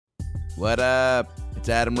What up? It's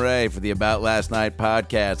Adam Ray for the About Last Night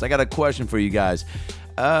podcast. I got a question for you guys.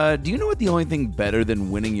 Do you know what the only thing better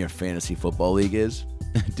than winning your fantasy football league is?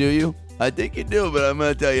 Do you? I think you do, but I'm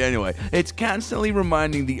going to tell you anyway. It's constantly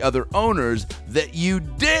reminding the other owners that you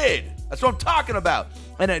did. That's what I'm talking about.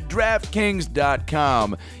 And at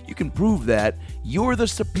DraftKings.com, you can prove that you're the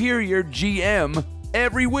superior GM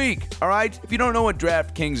every week, all right? If you don't know what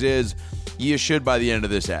DraftKings is, you should by the end of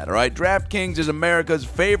this ad, all right? DraftKings is America's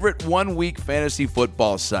favorite one-week fantasy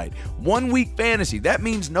football site. 1 week fantasy, that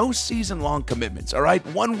means no season-long commitments, all right?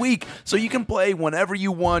 1 week, so you can play whenever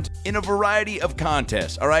you want in a variety of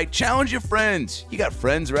contests, all right? Challenge your friends. You got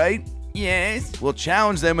friends, right? Yes. Well,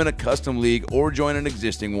 challenge them in a custom league or join an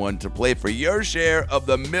existing one to play for your share of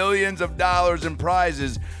the millions of dollars in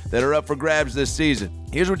prizes that are up for grabs this season.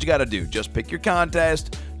 Here's what you got to do. Just pick your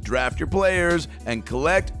contest, draft your players, and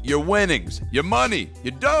collect your winnings, your money,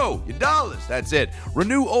 your dough, your dollars. That's it.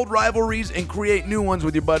 Renew old rivalries and create new ones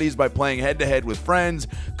with your buddies by playing head-to-head with friends,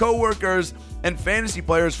 co-workers, and fantasy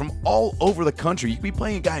players from all over the country. You could be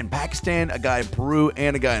playing a guy in Pakistan, a guy in Peru,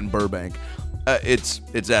 and a guy in Burbank. It's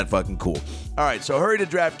that fucking cool. All right, so hurry to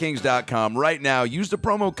DraftKings.com right now. Use the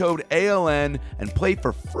promo code ALN and play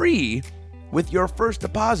for free with your first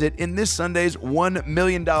deposit in this Sunday's $1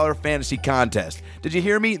 million fantasy contest. Did you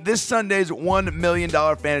hear me? This Sunday's $1 million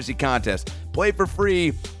fantasy contest. Play for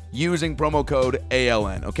free using promo code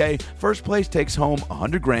ALN, okay? First place takes home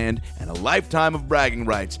 $100,000 and a lifetime of bragging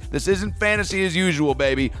rights. This isn't fantasy as usual,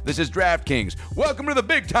 baby. This is DraftKings. Welcome to the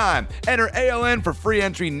big time. Enter ALN for free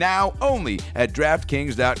entry now only at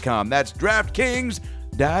DraftKings.com. That's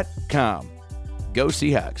DraftKings.com. Go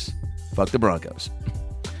Seahawks. Fuck the Broncos.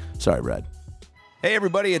 Sorry, Brad. Hey,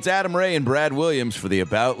 everybody, it's Adam Ray and Brad Williams for the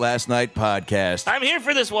About Last Night podcast. I'm here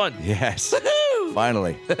for this one. Yes.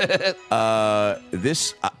 Finally.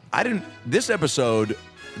 This episode,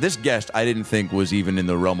 this guest, I didn't think was even in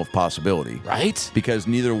the realm of possibility. Right? Because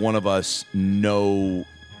neither one of us knew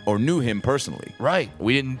him personally. Right.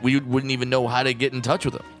 We wouldn't even know how to get in touch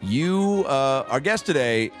with him. Our guest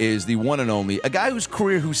today is the one and only, a guy whose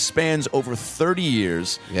career who spans over 30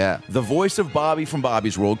 years. Yeah. The voice of Bobby from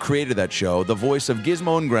Bobby's World, created that show. The voice of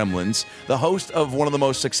Gizmo and Gremlins. The host of one of the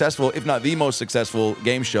most successful, if not the most successful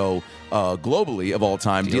game show globally of all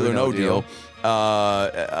time, Deal or No Deal.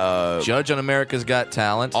 Judge on America's Got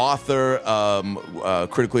Talent. Author,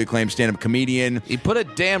 critically acclaimed stand-up comedian. He put a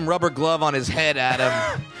damn rubber glove on his head,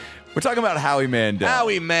 Adam. We're talking about Howie Mandel.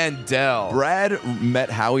 Howie Mandel. Brad met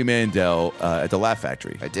Howie Mandel at the Laugh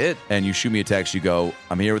Factory. I did. And you shoot me a text. You go,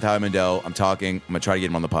 I'm here with Howie Mandel. I'm talking. I'm going to try to get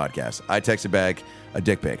him on the podcast. I texted back a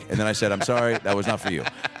dick pic. And then I said, I'm sorry, that was not for you.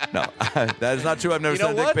 No, that is not true. I've never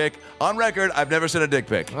sent a dick pic. On record, I've never sent a dick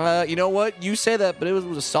pic. You know what? You say that, but it was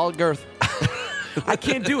a solid girth. I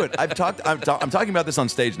can't do it. I'm talking about this on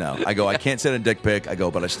stage now. I go, I can't send a dick pic. I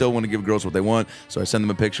go, but I still want to give girls what they want. So I send them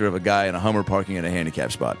a picture of a guy in a Hummer parking in a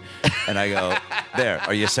handicap spot. And I go, there,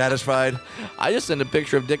 are you satisfied? I just sent a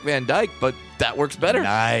picture of Dick Van Dyke, but that works better.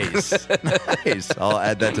 Nice. Nice. I'll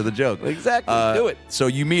add that to the joke. Exactly. Do it. So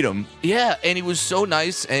you meet him. Yeah, and he was so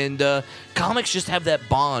nice. And comics just have that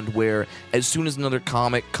bond where as soon as another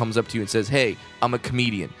comic comes up to you and says, hey, I'm a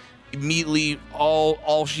comedian, immediately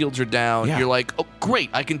all shields are down. Yeah. You're like, oh great,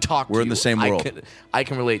 I can talk to you. We're in the same world. I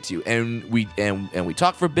can relate to you. And we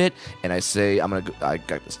talk for a bit, and I say, I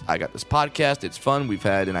got this podcast, it's fun.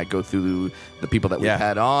 And I go through the people that we've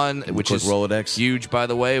had on, which is Rolodex. Huge, by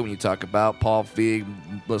the way, when you talk about Paul Feig,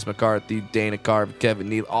 Melissa McCarthy, Dana Carvey, Kevin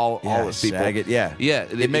Neal, all those people. Saget, yeah.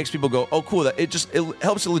 It makes people go, oh cool, it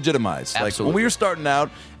helps to legitimize. Absolutely. Like when we were starting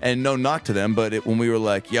out, and no knock to them, but when we were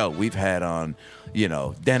like, yo, we've had on,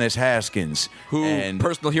 Dennis Haskins,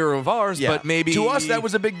 personal hero of ours, but maybe to us that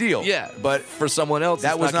was a big deal. Yeah, but for someone else,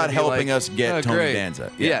 that was not helping us get Tony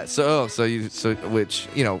Danza. Yeah.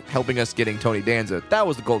 Helping us getting Tony Danza, that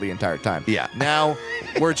was the goal the entire time. Yeah. Now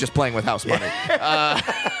we're just playing with house money.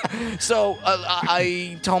 So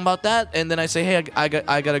I tell him about that, and then I say, hey, I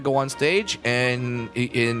got to go on stage, and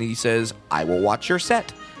he says, I will watch your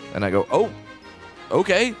set, and I go, oh,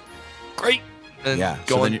 okay, great.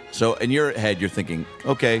 And so in your head, you're thinking,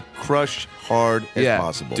 okay, crush hard as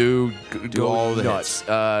possible. Do all the nuts.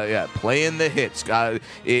 hits. Playing the hits.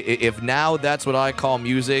 If now that's what I call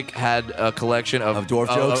music had a collection of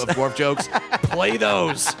dwarf jokes, play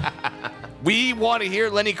those. We want to hear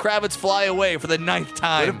Lenny Kravitz Fly Away for the 9th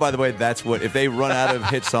time. What if, by the way, if they run out of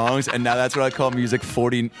hit songs and now that's what I call music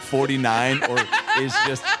 49 or is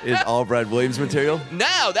all Brad Williams material?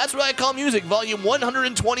 Now that's what I call music, volume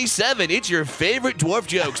 127. It's your favorite dwarf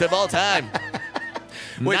jokes of all time.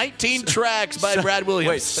 19 tracks by Brad Williams.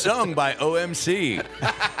 Wait, sung by OMC.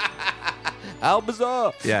 How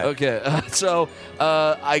bizarre. Yeah. Okay. So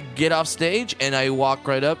I get off stage and I walk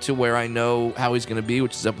right up to where I know Howie's going to be,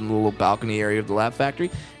 which is up in the little balcony area of the Laugh Factory.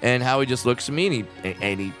 And Howie just looks at me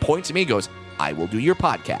and he points at me and goes, I will do your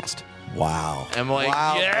podcast. Wow. I'm like,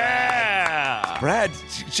 wow. yeah. Brad,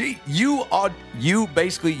 you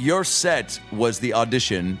basically, your set was the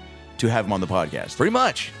audition to have him on the podcast. Pretty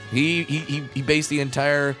much. He based the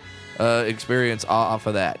entire experience off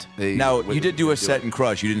of that. Now, you did do a set and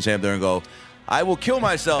crush. You didn't stand up there and go, I will kill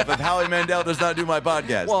myself if Howie Mandel does not do my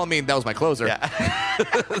podcast. Well, I mean, that was my closer. Yeah.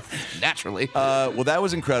 Naturally. Well, that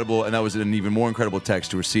was incredible, and that was an even more incredible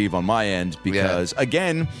text to receive on my end because,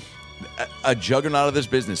 again, a juggernaut of this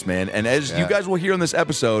business, man. And as you guys will hear in this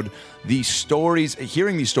episode,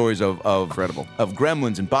 hearing these stories of incredible of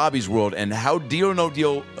Gremlins and Bobby's World and how Deal or No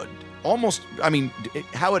Deal almost, I mean,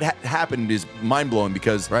 how it happened is mind-blowing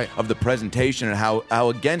because of the presentation and how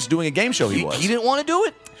against doing a game show he was. He didn't want to do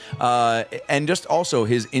it. And just also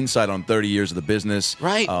his insight on 30 years of the business.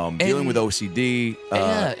 Right. Dealing with OCD.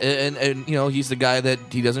 And you know, he's the guy that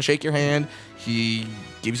he doesn't shake your hand. He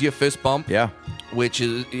gives you a fist bump. Yeah. Which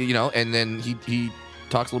is, you know, and then he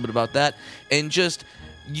talks a little bit about that. And just,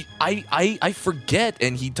 I forget,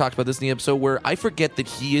 and he talked about this in the episode, where I forget that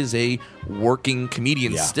he is a working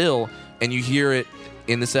comedian still. And you hear it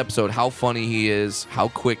in this episode, how funny he is, how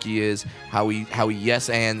quick he is, how he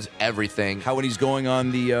yes-ands everything. How when he's going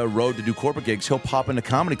on the road to do corporate gigs, he'll pop into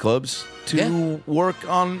comedy clubs to work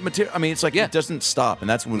on material. I mean, it's like it doesn't stop. And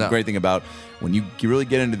that's the great thing about when you really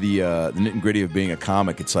get into the nitty-gritty of being a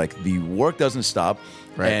comic, it's like the work doesn't stop.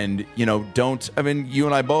 Right. And, you know, I mean, you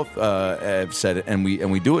and I both have said it, and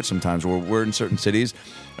we do it sometimes where we're in certain cities.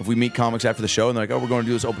 If we meet comics after the show and they're like, oh, we're going to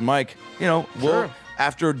do this open mic, you know,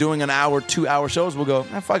 after doing an hour, 2-hour shows, we'll go,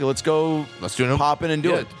 fuck it, let's do pop in and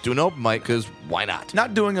do it. Do an open mic, because why not?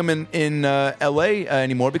 Not doing them in L.A.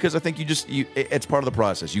 Anymore, because I think it's part of the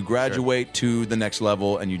process. You graduate to the next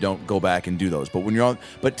level, and you don't go back and do those. But when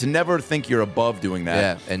but to never think you're above doing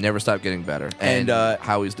that. Yeah, and never stop getting better. And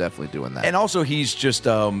Howie's definitely doing that. And also, he's just...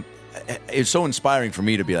 it's so inspiring for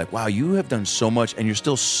me to be like, wow, you have done so much and you're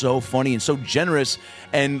still so funny and so generous.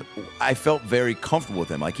 And I felt very comfortable with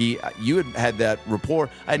him. Like you had that rapport.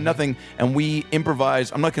 I had nothing. And we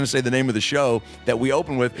improvised. I'm not going to say the name of the show that we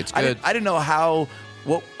opened with. It's good. I didn't know how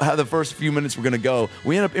the first few minutes were going to go.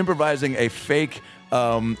 We ended up improvising a fake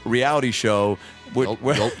reality show.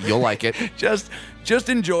 You'll like it. Just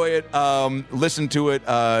enjoy it. Listen to it,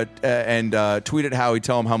 and tweet at Howie.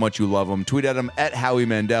 Tell him how much you love him. Tweet at him at Howie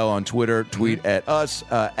Mandel on Twitter. Tweet at us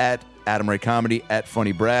at Adam Ray Comedy at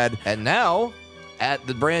Funny Brad. And now at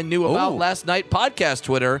the brand new About Last Night podcast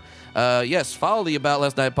Twitter. Yes, follow the About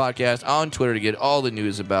Last Night podcast on Twitter to get all the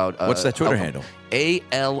news about. What's that Twitter handle?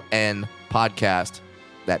 ALN podcast.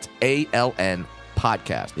 That's ALN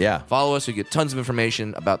podcast. Yeah. Follow us. You get tons of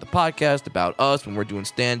information about the podcast, about us when we're doing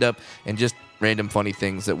stand-up, and just random funny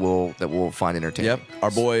things that we'll find entertaining. Yep.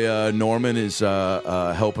 Our boy Norman is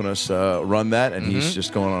helping us run that, and he's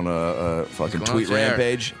just going on a fucking tweet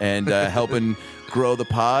rampage and helping grow the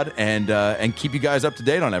pod and keep you guys up to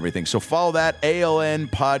date on everything. So follow that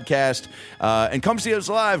ALN podcast and come see us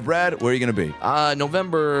live. Brad, where are you going to be?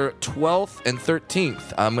 November 12th and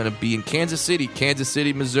 13th. I'm going to be in Kansas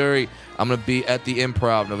City, Missouri. I'm going to be at the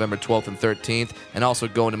Improv November 12th and 13th, and also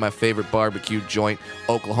going to my favorite barbecue joint,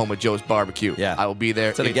 Oklahoma Joe's Barbecue. Yeah. I will be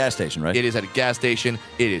there. It's at a gas station, right? It is at a gas station.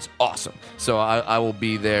 It is awesome. So I will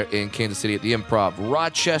be there in Kansas City at the Improv.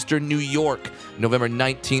 Rochester, New York, November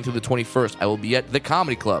 19th through the 21st. I will be at the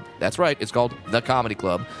Comedy Club. That's right. It's called the Comedy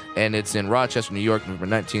Club, and it's in Rochester, New York,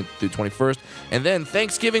 November 19th through 21st. And then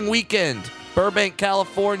Thanksgiving weekend, Burbank,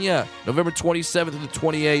 California, November 27th to the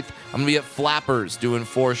 28th. I'm going to be at Flappers doing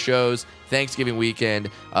 4 shows. Thanksgiving weekend.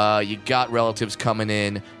 You got relatives coming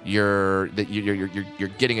in. You're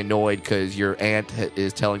getting annoyed because your aunt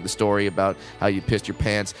is telling the story about how you pissed your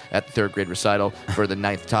pants at the 3rd grade recital for the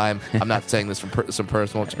 9th time. I'm not saying this from some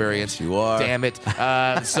personal experience. Yes, you are. Damn it.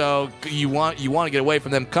 So you want to get away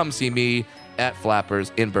from them. Come see me at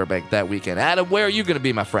Flappers in Burbank that weekend. Adam, where are you going to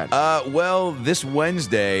be, my friend? Well, this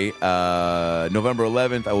Wednesday, November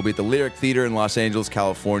 11th, I will be at the Lyric Theater in Los Angeles,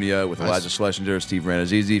 California with Elijah Schlesinger, Steve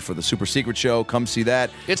Ranazizi for the Super Secret Show. Come see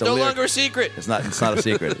that. It's no longer a secret. It's not a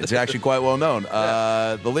secret. It's actually quite well known.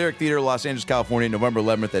 The Lyric Theater, Los Angeles, California, November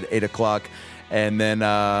 11th at 8 o'clock. And then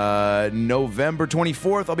November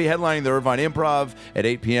 24th, I'll be headlining the Irvine Improv at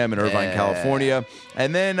 8 p.m. in Irvine, California.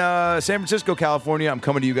 And then San Francisco, California, I'm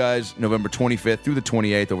coming to you guys November 25th through the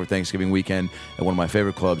 28th over Thanksgiving weekend at one of my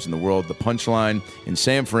favorite clubs in the world, The Punchline in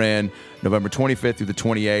San Fran, November 25th through the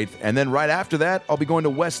 28th. And then right after that, I'll be going to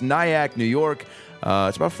West Nyack, New York.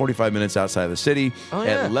 It's about 45 minutes outside of the city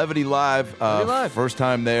at Levity Live. First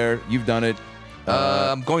time there. You've done it.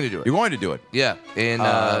 I'm going to do it. You're going to do it. Yeah. And,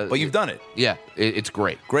 but you've done it. Yeah. It's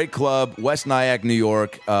great. Great club, West Nyack, New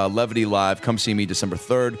York, Levity Live. Come see me December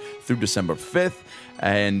 3rd through December 5th.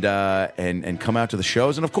 And come out to the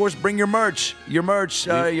shows. And, of course, bring your merch.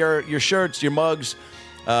 Your shirts, your mugs.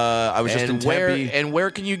 I was just in Tempe. And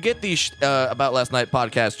where can you get these About Last Night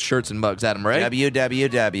podcast shirts and mugs, Adam Ray?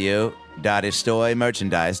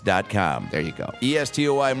 www.estoymerchandise.com. There you go.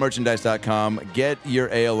 ESTOYmerchandise.com. Get your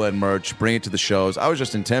ALN merch. Bring it to the shows. I was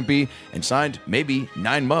just in Tempe and signed maybe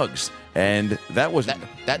 9 mugs. And that was...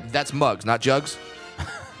 That's mugs, not jugs?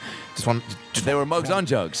 They were mugs on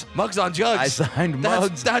jugs. Mugs on jugs. I signed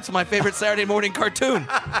mugs. That's my favorite Saturday morning cartoon.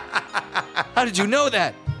 How did you know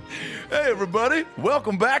that? Hey, everybody.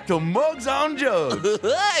 Welcome back to Mugs on Jugs.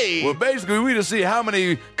 Hey! Well, basically, we just see how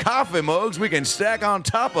many coffee mugs we can stack on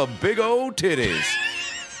top of big old titties.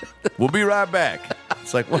 We'll be right back.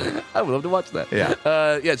 It's like, what? I would love to watch that. Yeah.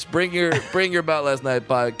 Yes, bring your About Last Night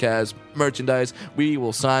podcast merchandise. We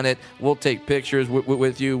will sign it. We'll take pictures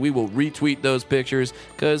with you. We will retweet those pictures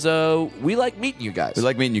because we like meeting you guys. We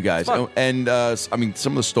like meeting you guys. And, I mean,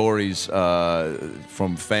 some of the stories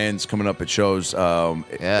from fans coming up at shows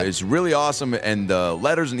is really awesome. And the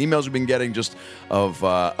letters and emails we've been getting just of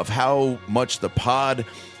how much the pod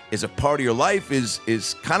is a part of your life is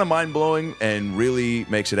kind of mind-blowing and really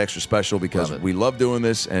makes it extra special because we love doing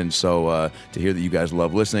this. And so to hear that you guys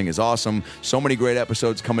love listening is awesome. So many great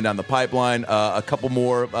episodes coming down the pipeline. A couple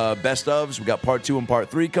more best ofs. We got part 2 and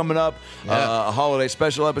part 3 coming up. A holiday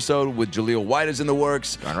special episode with Jaleel White is in the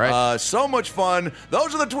works. All right. So much fun.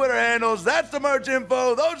 Those are the Twitter handles. That's the merch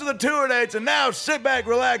info. Those are the tour dates. And now sit back,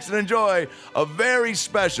 relax, and enjoy a very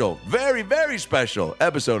special, very, very special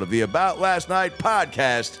episode of the About Last Night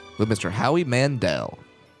podcast with Mr. Howie Mandel.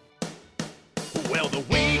 Well, the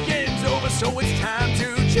weekend's over, so it's time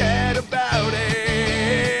to chat about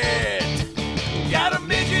it. Got a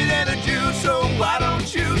midget and a Jew, so why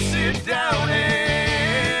don't you sit down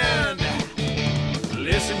and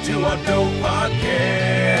listen to our dope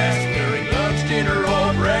podcast during lunch, dinner,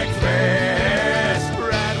 or breakfast.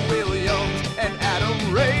 Brad Williams and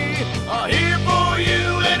Adam Ray are here for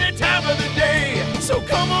you any time of the day, so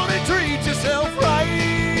come on and treat yourself right.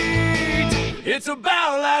 It's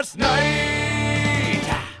About Last Night.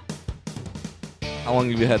 How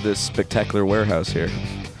long have you had this spectacular warehouse here?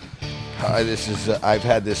 I've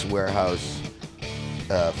had this warehouse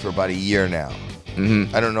for about a year now.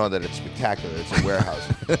 Mm-hmm. I don't know that it's spectacular. It's a warehouse,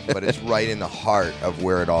 but it's right in the heart of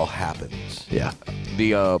where it all happens. Yeah.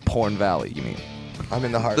 The Porn Valley, you mean? I'm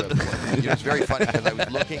in the heart of it. It's very funny because I was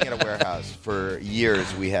looking at a warehouse. For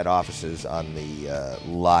years, we had offices on the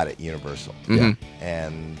lot at Universal. Mm-hmm.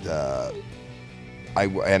 And I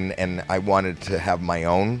wanted to have my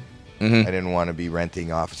own. Mm-hmm. I didn't want to be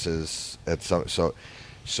renting offices at so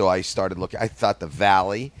I started looking. I thought the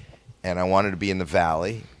Valley, and I wanted to be in the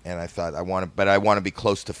Valley, and I thought I want to be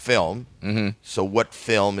close to film. Mm-hmm. So what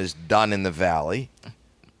film is done in the Valley?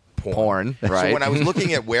 Porn, right? So when I was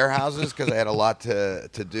looking at warehouses, because I had a lot to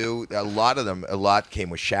do, a lot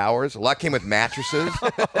came with showers, a lot came with mattresses,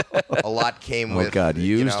 a lot came with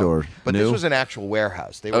used or but new? This was an actual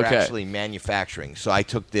warehouse. They were actually manufacturing. So I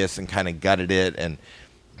took this and kind of gutted it and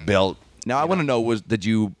built. Now I want to know: did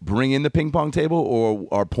you bring in the ping pong table, or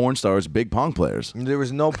are porn stars big pong players? There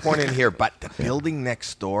was no porn in here, but the building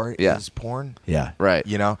next door is porn. Yeah, right.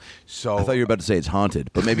 You know, so I thought you were about to say it's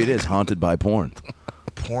haunted, but maybe it is haunted by porn.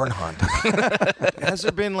 Porn haunted. Has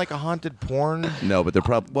there been like a haunted porn? No, but they're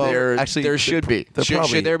probably actually there should be.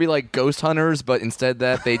 Should there be like ghost hunters? But instead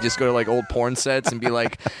that they just go to like old porn sets and be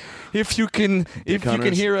like, if you can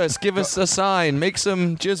hear us, give us a sign, make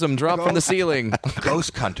some jism drop from the ceiling.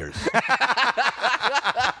 Ghost hunters.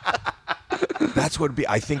 That's what it'd be.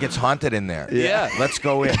 I think it's haunted in there. Yeah. Let's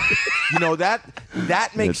go in. You know, that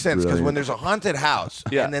makes sense because when there's a haunted house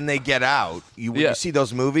and then they get out, when you see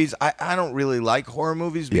those movies, I don't really like horror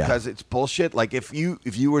movies because it's bullshit. Like if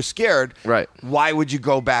you were scared, why would you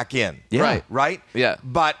go back in? Yeah. Right? Yeah.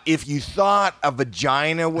 But if you thought a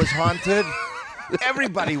vagina was haunted,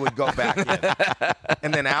 everybody would go back in,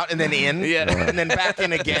 and then out, and then in, and then back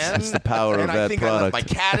in again. It's the power of that product. I left my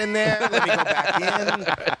cat in there. Let me go back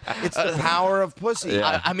in. It's the power of pussy.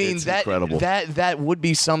 Yeah, I mean, incredible. that would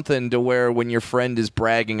be something to where when your friend is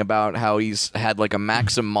bragging about how he's had like a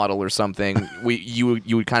Maxim model or something, you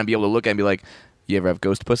would kind of be able to look at and be like, you ever have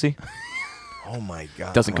ghost pussy? Oh my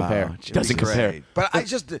God! Doesn't compare. Doesn't compare. But I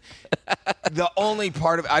just the only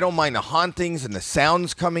part of it, I don't mind the hauntings and the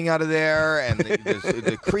sounds coming out of there and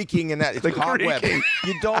the creaking and that. It's cobwebs.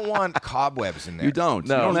 You don't want cobwebs in there. You don't.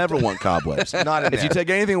 No. You don't ever want cobwebs. Not in If there. you take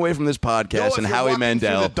anything away from this podcast and Howie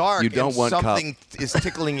Mandel, dark you don't want something is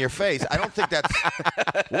tickling your face. I don't think that's.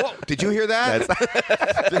 Whoa! Did you hear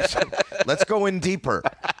that? Let's go in deeper.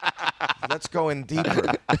 Let's go in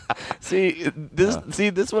deeper. See, this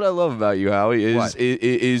is what I love about you, Howie.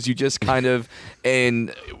 Is you just kind of,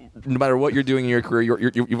 and no matter what you're doing in your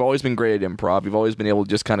career, you've always been great at improv. You've always been able to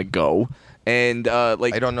just kind of go. And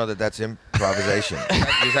like, I don't know that that's improvisation.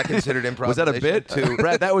 Is that considered improvisation? Was that a bit?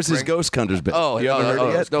 Brad, that was his Ghost Hunters bit. Oh, you haven't heard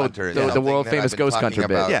it yet? No, Hunter, the world famous Ghost Hunter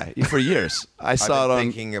bit. Yeah, for years. I saw I've it been on.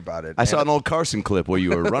 thinking about it. I saw an old Carson clip where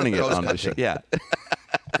you were running it Ghost on the show. hunting. Yeah.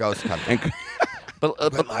 Ghost hunting. But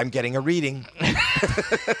I'm getting a reading.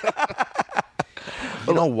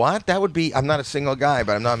 You know what? That would be. I'm not a single guy,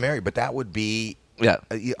 but I'm not married. But that would be. Yeah.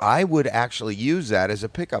 I would actually use that as a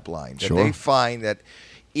pickup line. That Sure. They find that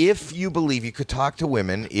if you believe, you could talk to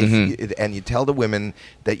women, and you tell the women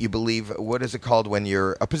that you believe. What is it called when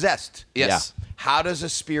you're possessed? Yes. Yeah. How does a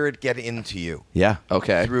spirit get into you? Yeah.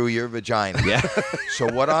 Okay. Through your vagina. Yeah.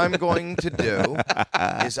 So what I'm going to do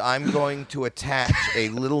is I'm going to attach a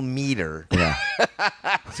little meter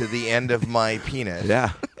to the end of my penis.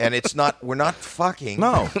 Yeah. And it's not. We're not fucking.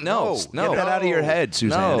 No. Get that out of your head,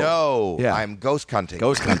 Suzanne. No. Yeah. I'm ghost hunting.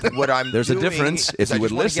 Ghost hunting. What I'm There's a doing difference. is If you I would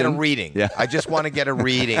just want to get a listen. reading. Yeah. I just want to get a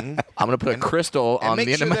reading. I'm gonna put a crystal And on make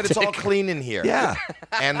the end sure of my that it's all dick. clean in here. Yeah.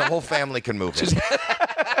 And the whole family can move in.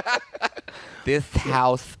 This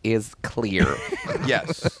house is clear.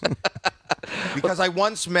 Yes. Because I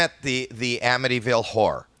once met the Amityville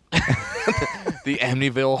whore. The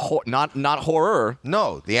Amityville not horror.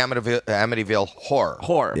 No, the Amityville whore.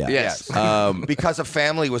 Horror. Yeah. Yes. Because a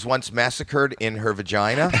family was once massacred in her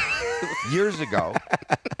vagina years ago,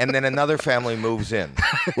 and then another family moves in.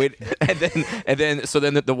 Wait, and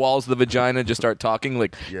then the walls of the vagina just start talking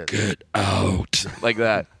like, Yes. get out, like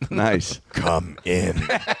that. Nice. Come in.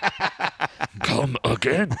 Come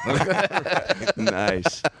again.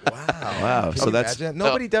 Nice. Wow. So that's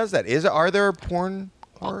nobody does that. Are there porn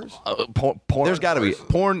horrors? Porn. There's got to be.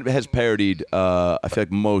 Porn has parodied, I feel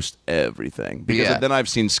like, most everything. Because Yeah. then I've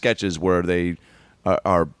seen sketches where they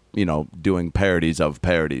are doing parodies of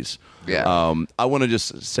parodies. Yeah. I want to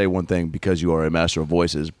just say one thing because you are a master of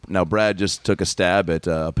voices. Now, Brad just took a stab at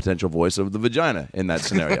a potential voice of the vagina in that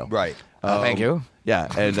scenario. Right. Thank you. Yeah,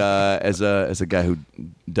 and as a guy who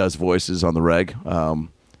does voices on the reg, do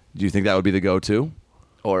you think that would be the go-to?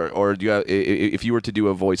 Or do you have, if you were to do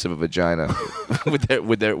a voice of a vagina,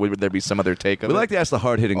 would there be some other take of We it? like to ask the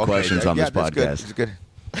hard-hitting questions on this that's podcast. Good.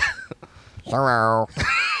 That's good. Hello.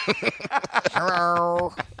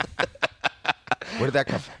 Hello. Where did that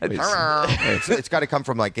come from? Hello. It's got to come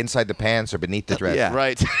from like inside the pants or beneath the dress. Yeah.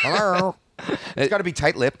 Right. Hello. It's got to be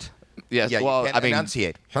tight-lipped. Yes. Yeah, well, you can't I mean,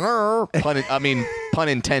 enunciate. Hello. pun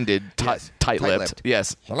intended. Yes, Tight-lipped. tight-lipped.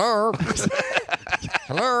 Yes. Hello.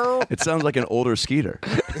 Hello. It sounds like an older Skeeter.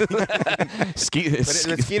 But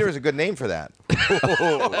Skeeter is a good name for that.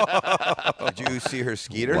 Did you see her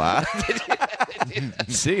Skeeter? Wow.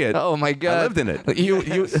 See it. Oh my God. I lived in it. You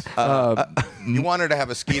You want her to have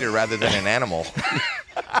a Skeeter rather than an animal.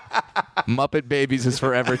 Muppet Babies is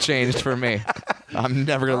forever changed for me. I'm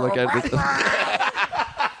never gonna look at this.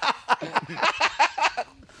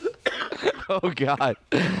 Oh God!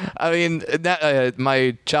 I mean,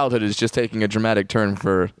 my childhood is just taking a dramatic turn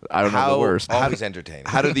for I don't know the worst. Always entertaining.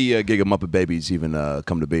 How did the gig of Muppet Babies even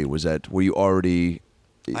come to be? Were you already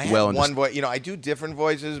I had well? one voice. I do different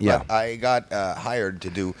voices, but Yeah. I got hired to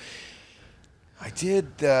do. I did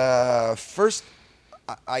first.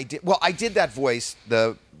 I did that voice,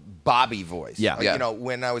 the Bobby voice. Yeah. Yeah.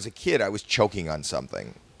 When I was a kid, I was choking on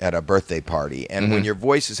something at a birthday party, and when your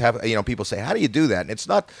voice is people say, "How do you do that?" And it's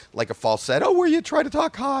not like a falsetto where you try to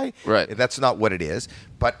talk high. Right. That's not what it is.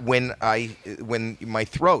 But when my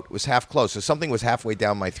throat was half closed, so something was halfway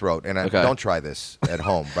down my throat, and Okay. don't try this at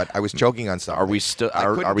home. But I was choking on something. Are we still I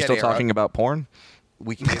couldn't are we get still air talking out. about porn?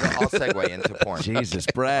 We can. I'll segue into porn. Jesus,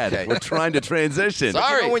 Brad, Okay. we're trying to transition.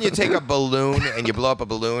 Sorry. You know when you take a balloon and you blow up a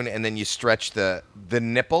balloon and then you stretch the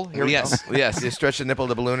nipple? Here we Yes, go. yes. You stretch the nipple of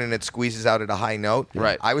the balloon and it squeezes out at a high note.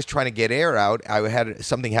 Right. I was trying to get air out. I had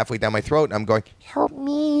something halfway down my throat and I'm going, Help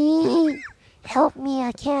me. Help me.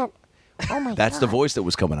 I can't. Oh, my God. That's the voice that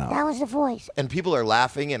was coming out. That was the voice. and people are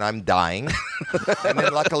laughing and I'm dying. And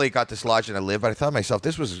then luckily it got dislodged and I lived. But I thought to myself,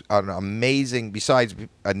 this was an amazing, besides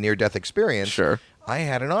a near-death experience. Sure. I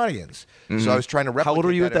had an audience. So I was trying to replicate How old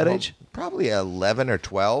were you at that home. age? Probably 11 or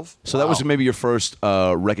 12. So that was maybe your first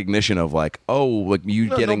recognition of like, oh, like you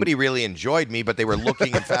No, getting. nobody really enjoyed me, but they were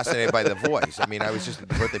looking and fascinated by the voice. I mean, I was just at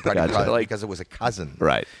the birthday party Gotcha. because it was a cousin.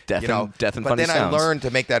 Right. Death and But funny then sounds. I learned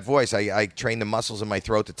to make that voice. I trained the muscles in my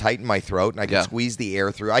throat to tighten my throat, and I can squeeze the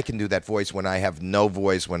air through. I can do that voice when I have no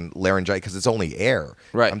voice, when laryngitis, because it's only air.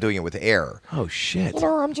 Right. I'm doing it with air, Oh shit. You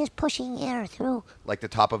know, I'm just pushing air through. like the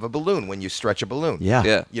top of a balloon when you stretch a balloon. Yeah.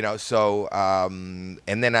 Yeah. You know, so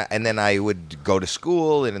and then I would go to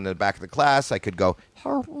school, and in the back of the class, I could go,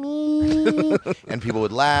 Help me. and people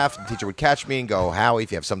would laugh. The teacher would catch me and go, Howie,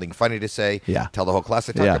 if you have something funny to say, Yeah. tell the whole class.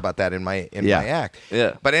 I talked Yeah. about that in my Yeah. act.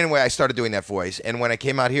 Yeah. But anyway, I started doing that voice, and when I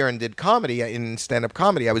came out here and did comedy in stand-up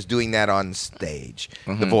comedy, I was doing that on stage,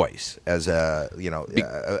 the voice as a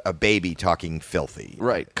baby talking filthy.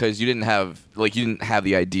 Right, because you didn't have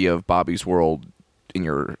the idea of Bobby's World in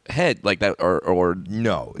your head like that, or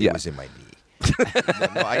No, it Yeah. was in my knee.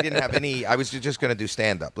 No, I didn't have any. I was just going to do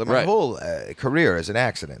stand-up. My Right. whole career is an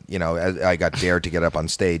accident. You know, I got dared to get up on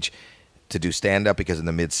stage to do stand-up because in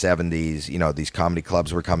the mid-'70s, you know, these comedy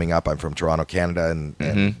clubs were coming up. I'm from Toronto, Canada, and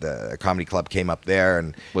the comedy club came up there,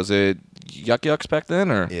 and was it Yuck Yucks back then,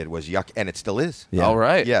 or it was yuck, and it still is. Yeah. all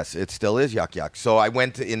right? Yes, it still is yuck yuck. So I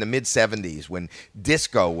went in the mid-'70s when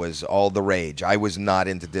disco was all the rage. I was not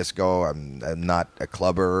into disco. I'm not a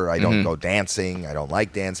clubber. I don't go dancing. I don't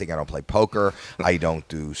like dancing. I don't play poker. I don't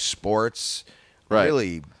do sports. Right.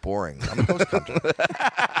 Really boring. I'm a ghost hunter.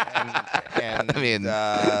 and I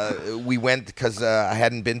mean- we went because I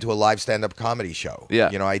hadn't been to a live stand-up comedy show.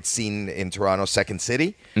 Yeah. You know, I'd seen in Toronto Second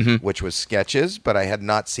City, which was sketches, but I had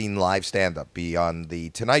not seen live stand-up beyond the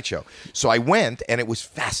Tonight Show. So I went, and it was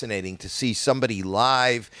fascinating to see somebody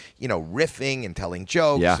live, you know, riffing and telling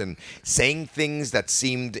jokes Yeah. and saying things that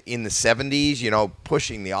seemed in the 70s, you know,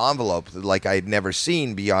 pushing the envelope like I had never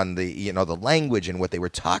seen beyond the, you know, the language and what they were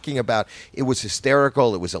talking about. It was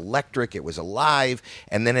hysterical. It was electric. It was alive.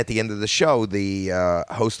 And then at the end of the show, the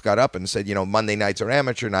host got up and said, you know, Monday nights are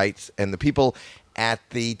amateur nights, and the people at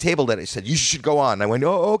the table that I said, you should go on. I went,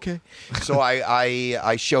 oh, okay. So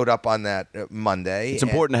I showed up on that Monday. It's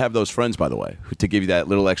important to have those friends, by the way, to give you that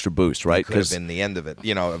little extra boost, right? Could have been the end of it,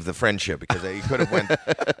 you know, of the friendship, because it could have went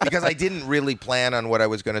because I didn't really plan on what I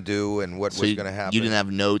was going to do and what was going to happen. You didn't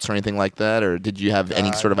have notes or anything like that, or did you have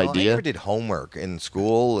any sort of No, I idea? never did homework in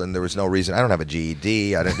school, and there was no reason. I don't have a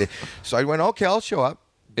GED. So I went, okay, I'll show up.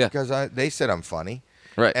 Yeah. Because they said I'm funny.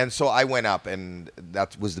 Right. And so I went up, and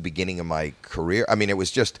that was the beginning of my career. I mean, it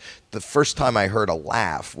was just the first time I heard a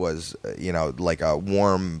laugh was, you know, like a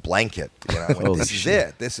warm blanket. You know, I went, Holy this is shit.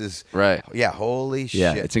 it. This is Right. Yeah, holy shit.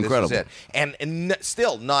 Yeah, it's incredible. This is it. And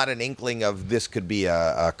still not an inkling of this could be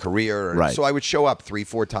a career. Right. So I would show up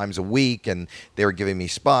 3-4 times a week, and they were giving me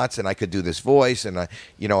spots, and I could do this voice, and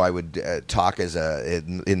I would talk as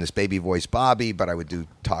in this baby voice, Bobby, but I would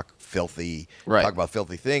talk filthy, Right. talk about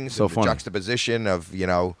filthy things. So and the funny. juxtaposition of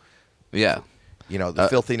Yeah. the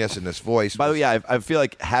filthiness in this voice. By the way, yeah, I feel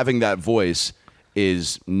like having that voice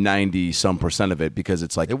is 90-some% of it, because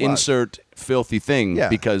it's like It was. insert filthy thing, Yeah.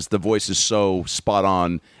 because the voice is so spot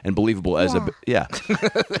on and believable as Yeah.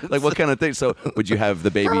 like what kind of thing? So would you have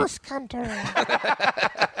the baby? Ghost hunter.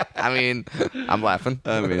 I mean, I'm laughing.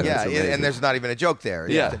 I mean, yeah, that's amazing. and there's not even a joke there.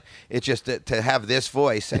 Yeah. It's just to have this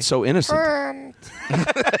voice. It's so innocent. Hunt.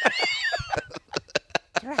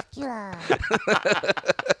 Dracula.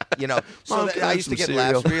 You know, so Mom, that can I I have used to some get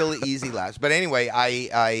cereal? laughs, really easy laughs. But anyway,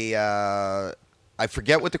 I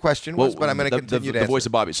forget what the question was, but I'm going to continue to the answer. voice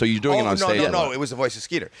of Bobby. So you're doing it on no, stage. No, it was the voice of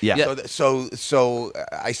Skeeter. Yeah. Yeah. So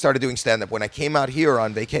I started doing stand-up. When I came out here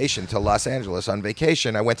on vacation to Los Angeles on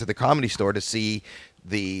vacation, I went to the Comedy Store to see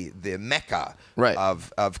the mecca Right.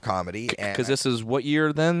 of comedy. Because this is what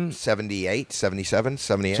year then? 78, 77,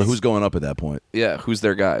 78. So who's going up at that point? Yeah, who's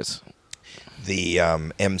their guys? The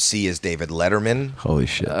MC is David Letterman. Holy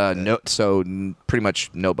shit. Pretty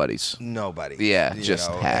much nobody's. Nobody. Yeah,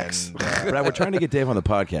 just hacks. Brad, we're trying to get Dave on the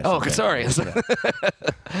podcast. Oh, sorry.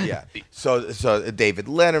 Yeah. So David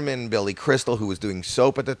Letterman, Billy Crystal, who was doing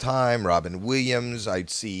soap at the time, Robin Williams. I'd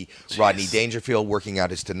see Rodney Dangerfield working out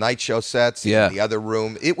his Tonight Show sets in the other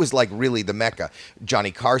room. It was like really the Mecca.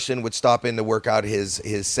 Johnny Carson would stop in to work out his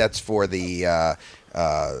sets for the.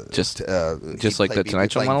 Just like the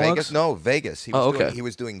Tonight Show monologues? Vegas? No, Vegas. He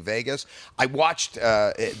was doing Vegas. I watched.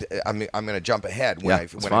 I'm going to jump ahead when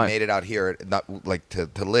I made it out here, not like to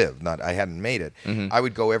live. I hadn't made it. I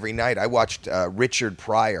would go every night. I watched Richard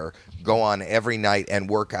Pryor go on every night and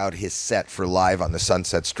work out his set for live on the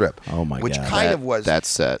Sunset Strip. Oh my which God. kind of was that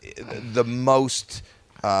set the most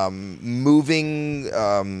moving,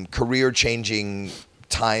 career-changing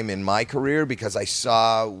time in my career because I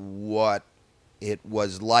saw what it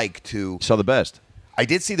was like to. You saw the best. I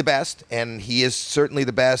did see the best, and he is certainly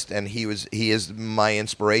the best, and he is my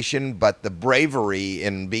inspiration. But the bravery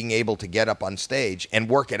in being able to get up on stage and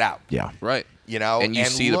work it out. Yeah. Right. And you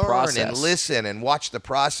see learn the process and listen and watch the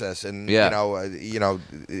process, and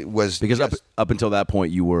it was because just, up until that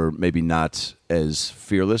point you were maybe not as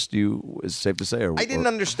fearless. Is safe to say? I didn't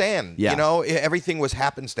understand. Yeah. Everything was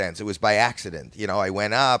happenstance. It was by accident. I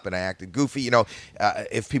went up and I acted goofy.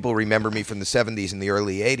 If people remember me from the 70s and the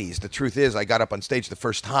early 80s, the truth is I got up on stage the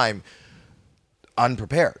first time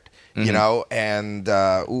unprepared. And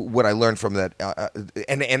what I learned from that,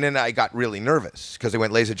 and then I got really nervous because I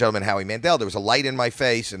went, ladies and gentlemen, Howie Mandel. There was a light in my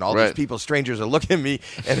face, and all these people, strangers, are looking at me,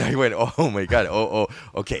 and I went, oh my God,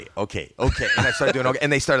 okay, and I started doing okay,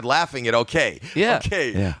 and they started laughing at okay,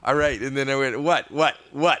 all right, and then I went, what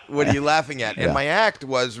are you laughing at? And my act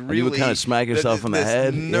was really, you would kind of smack yourself on the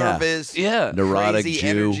head, nervous, neurotic crazy Jew.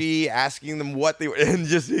 energy, asking them what they were,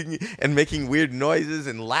 and making weird noises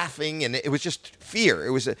and laughing, and it was just fear.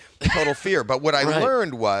 It was a total fear. But what I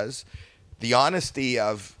learned was the honesty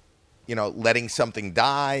of, letting something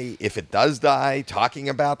die, if it does die, talking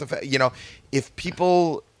about the fact, if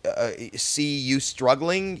people see you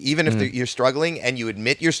struggling, even if you're struggling and you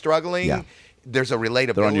admit you're struggling, there's a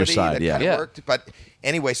relatability They're on your side, that kind of worked. But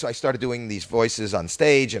anyway, so I started doing these voices on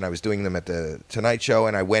stage, and I was doing them at the Tonight Show,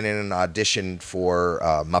 and I went in and auditioned for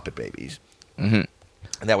Muppet Babies. Mm-hmm.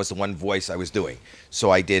 And that was the one voice I was doing.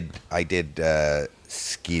 So I did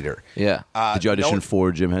Skeeter. Yeah. Did you audition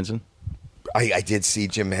for Jim Henson? I did see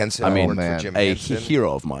Jim Henson. I mean, for Jim a Henson.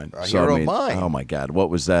 hero of mine. Hero of mine. Oh my God,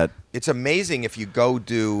 what was that? It's amazing if you go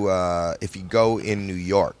in New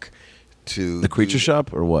York to The Creature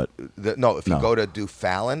Shop or what? If you go to do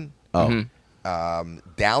Fallon. Oh.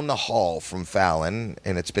 Down the hall from Fallon,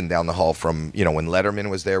 and it's been down the hall from when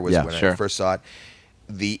Letterman was there when I first saw it.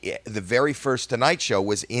 The very first Tonight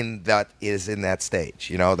Show is in that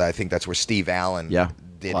stage. I think that's where Steve Allen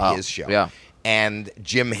did his show. Yeah. And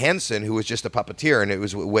Jim Henson, who was just a puppeteer, and it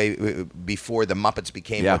was way before the Muppets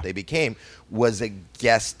became what they became, was a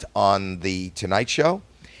guest on the Tonight Show.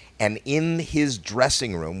 And in his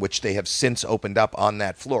dressing room, which they have since opened up on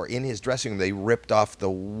that floor, in his dressing room, they ripped off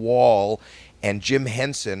the wall, and Jim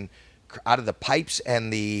Henson, out of the pipes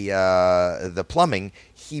and the plumbing,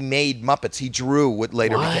 he made Muppets. He drew what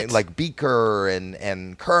later became like Beaker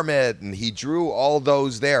and Kermit, and he drew all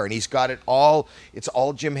those there, and he's got it all. It's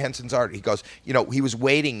all Jim Henson's art. He goes, he was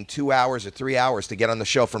waiting 2 hours or 3 hours to get on the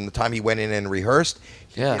show from the time he went in and rehearsed.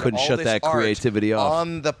 Yeah, couldn't shut that creativity off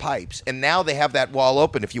on the pipes, and now they have that wall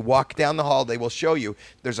open. If you walk down the hall, they will show you.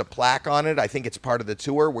 There's a plaque on it. I think it's part of the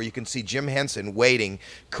tour where you can see Jim Henson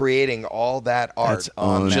creating all that art.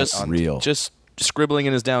 That's real. Just scribbling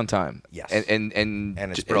in his downtime. Yes, and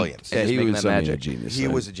it's brilliant. He was magic. A genius. He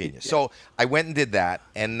was a genius. So I went and did that,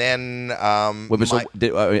 and then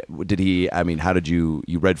did he? I mean, how did you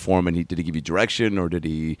read for him, and did he give you direction, or did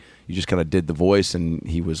he? You just kind of did the voice, and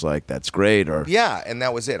he was like, "That's great," or and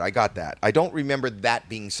that was it. I got that. I don't remember that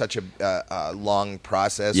being such a long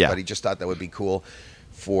process, but he just thought that would be cool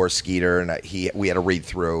for Skeeter, and we had a read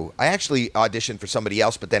through. I actually auditioned for somebody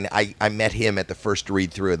else, but then I met him at the first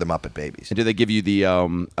read through of the Muppet Babies. And did they give you the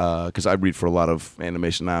because I read for a lot of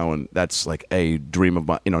animation now, and that's like a dream of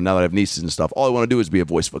mine. Now that I have nieces and stuff, all I want to do is be a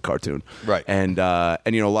voice of a cartoon. Right. And a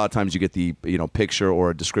lot of times you get the picture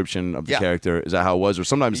or a description of the character. Is that how it was? Or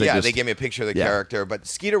sometimes they give me a picture of the character. But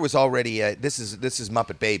Skeeter was already this is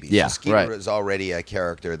Muppet Babies. Yeah. Skeeter was already a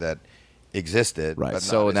character that existed. Right. But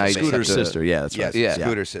so now Scooter's sister. Yeah, that's right. Yes,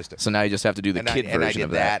 Scooter's sister. So now you just have to do the kid version and I did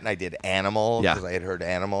of that. And I did Animal because I had heard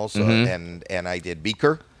Animal. So and I did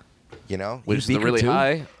Beaker. Which is the really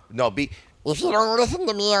high. No, If you don't listen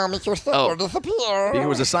to me, I'll make your sister disappear. Beaker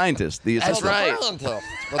was a scientist. That's right. Scientist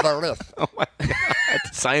with a list. Oh my God.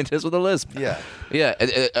 Scientist with a lisp. Yeah. Yeah.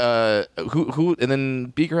 Who? And then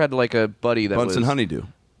Beaker had like a buddy that Bunsen was Honeydew.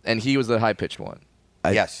 and he was the high pitched one.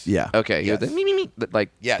 Yes. Yeah. Okay. Yes. He was the me, like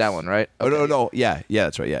Yes. that one, right? Oh, no. Yeah,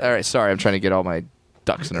 that's right. Yeah. All right. Sorry, I'm trying to get all my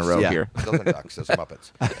ducks in a row Yeah. here. Those are ducks. Those are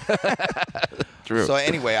Muppets. True. So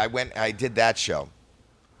anyway, I did that show,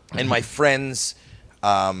 and my friends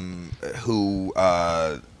who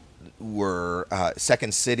were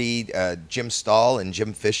Second City, Jim Stahl and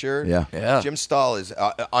Jim Fisher. Yeah. Jim Stahl is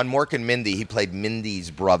on Mork and Mindy. He played Mindy's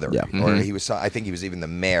brother, Yeah. or he was. I think he was even the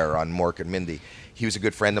mayor on Mork and Mindy. He was a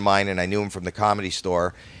good friend of mine, and I knew him from the Comedy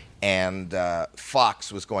Store. And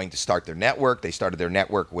Fox was going to start their network. They started their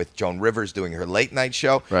network with Joan Rivers doing her late night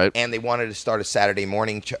show. Right. And they wanted to start a Saturday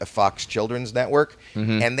morning Fox Children's Network.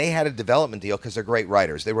 And they had a development deal because they're great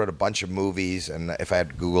writers. They wrote a bunch of movies. And if I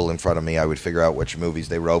had Google in front of me, I would figure out which movies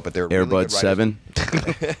they wrote. But they're really Airbud good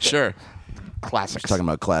writers. 7. Sure. Classics. Talking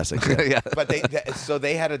about classics. Yeah. Yeah. But so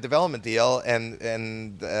they had a development deal, and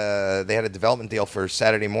they had a development deal for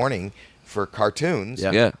Saturday morning for cartoons.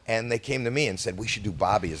 Yeah. And they came to me and said, we should do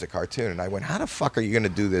Bobby as a cartoon. And I went, how the fuck are you going to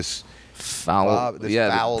do this Foul.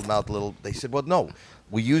 foul-mouthed little... They said, well, no,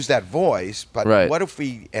 we use that voice, but Right. what if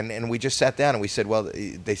we... And we just sat down and we said, well,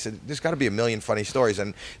 they said, there's got to be a million funny stories.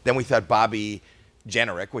 And then we thought Bobby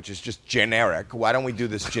Generic, which is just generic. Why don't we do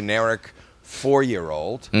this generic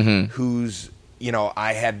 4-year-old who's... You know,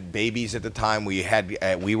 I had babies at the time.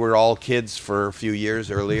 We were all kids for a few years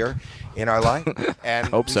earlier in our life, and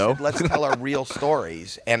Hope we so. said, let's tell our real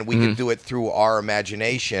stories, and we could do it through our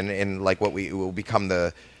imagination, and like what we will become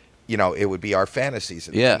the, you know, it would be our fantasies.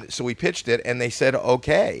 Yeah. So we pitched it, and they said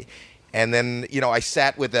okay, and then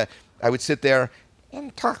I would sit there.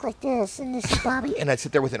 And talk like this, and this is Bobby. And I'd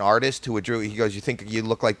sit there with an artist who would draw. He goes, "You think you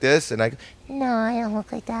look like this?" And I, No, I don't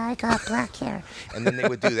look like that. I got black hair. and then they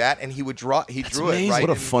would do that, and he would draw. He drew it amazing. right. What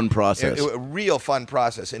a in- fun process. A real fun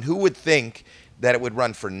process. And who would think that it would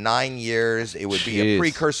run for 9 years? It would be Jeez. a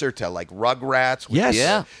precursor to like Rugrats. which Yes. is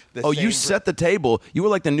Yeah. the Oh, same you for- set the table. You were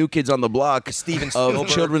like the new kids on the block Steven of Spielberg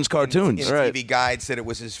children's cartoons. In Right. TV Guide said it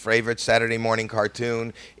was his favorite Saturday morning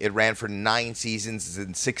cartoon. It ran for 9 seasons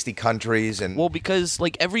in 60 countries. And Well, because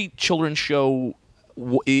like every children's show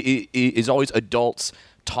is always adults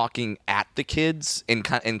talking at the kids and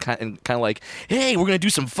kind of like, hey, we're gonna do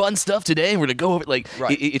some fun stuff today. We're gonna go over like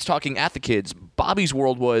Right. it's talking at the kids. Bobby's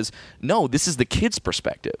World was no, this is the kids'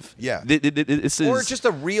 perspective. Yeah. This is or just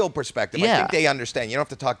a real perspective. I Yeah. think they understand. You don't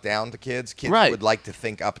have to talk down to kids. Kids Right. would like to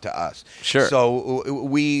think up to us. Sure. So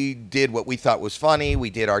we did what we thought was funny.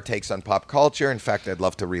 We did our takes on pop culture. In fact, I'd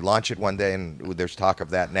love to relaunch it one day, and there's talk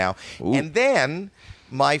of that now. Ooh. And then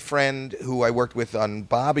my friend who I worked with on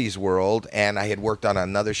Bobby's World, and I had worked on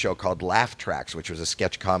another show called Laugh Tracks, which was a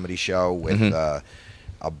sketch comedy show with a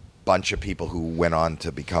bunch of people who went on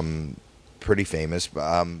to become pretty famous.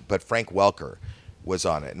 But Frank Welker was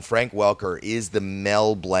on it, and Frank Welker is the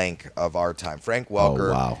Mel Blanc of our time. Frank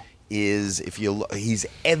Welker wow. is, he's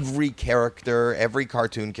every character, every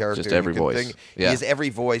cartoon character, Just every you can voice. think. Yeah. He is every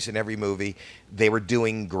voice in every movie. They were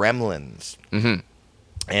doing Gremlins.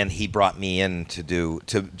 And he brought me in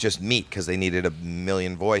to just meet because they needed a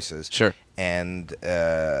million voices. Sure. And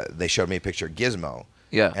they showed me a picture of Gizmo.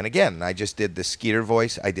 Yeah. And again, I just did the Skeeter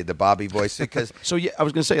voice. I did the Bobby voice because So yeah, I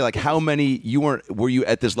was gonna say, like, how many were you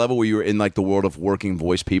at this level where you were in like the world of working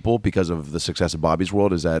voice people because of the success of Bobby's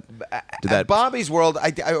World? Did that Bobby's World,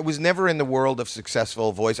 I was never in the world of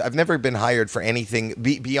successful voice. I've never been hired for anything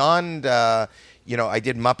beyond. I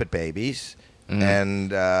did Muppet Babies.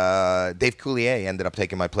 And Dave Coulier ended up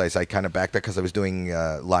taking my place. I kind of backed that because I was doing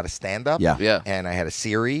a lot of stand-up. Yeah. And I had a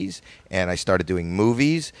series, and I started doing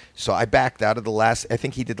movies. So I backed out of the last. I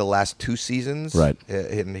think he did the last 2 seasons. Right.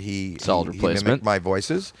 And he Solid he replacement. mimicked my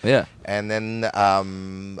voices. Yeah. And then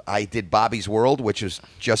I did Bobby's World, which is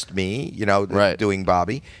just me, Right. doing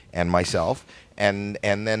Bobby and myself. And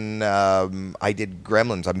then I did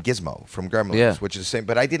Gremlins. I'm Gizmo from Gremlins, Yeah. which is the same.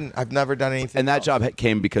 But I've never done anything. and that else. job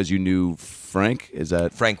came because you knew Frank? Is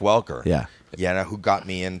that Frank Welker. Yeah. Yeah, who got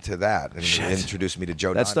me into that and introduced me to Joe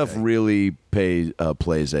that Dante. stuff really plays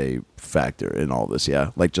a factor in all this? Yeah,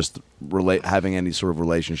 like just having any sort of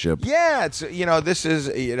relationship. Yeah, it's this is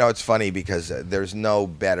it's funny because there's no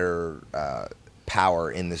better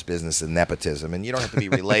power in this business than nepotism, and you don't have to be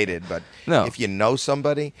related, but No. if you know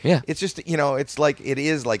somebody, Yeah. it's just it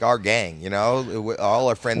is like our gang, all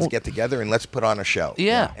our friends get together and let's put on a show.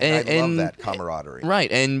 Yeah, and I love and- that camaraderie.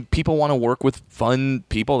 Right, and people want to work with fun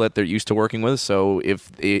people that they're used to working with. So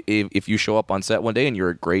if you show up on set one day and you're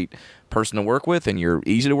a great person to work with and you're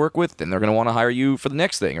easy to work with, then they're going to want to hire you for the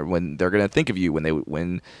next thing, or when they're going to think of you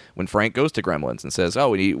when Frank goes to Gremlins and says,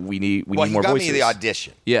 "Oh, we need more voices." Well, he got me the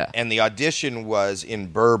audition. Yeah, and the audition was in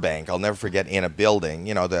Burbank. I'll never forget, in a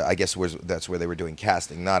building. I guess that's where they were doing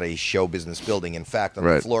casting, not a show business building. In fact, on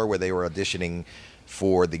the floor where they were auditioning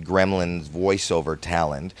for the Gremlins voiceover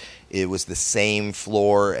talent, it was the same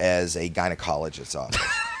floor as a gynecologist's office.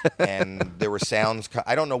 And there were sounds.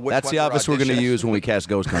 I don't know which. That's the office we're going to use when we cast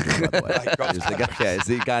Ghost Country, by the way. It's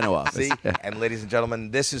the gyno office. See? And ladies and gentlemen,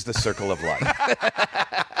 this is the circle of life.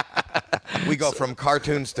 We go from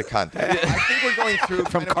cartoons to cunt. I think we're going through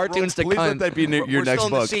from cartoons to cunt. Let that be your next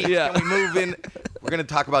book. Yeah. Can we move in? We're going to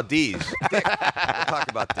talk about D's. Dick. We'll talk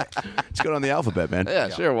about Dick. Let's go on the alphabet, man. Yeah,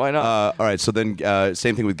 sure. Why not? All right. So then,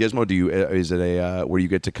 same thing with Gizmo. Is it a where you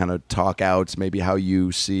get to kind of talk out maybe how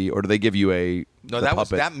you see, or do they give you a No,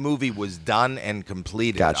 that movie was done and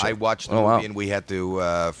completed. Gotcha. I watched the movie and we had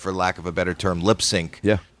to, for lack of a better term, lip sync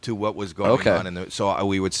to what was going on. So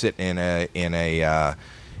we would sit in a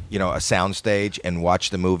sound stage and watch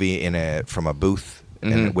the movie from a booth.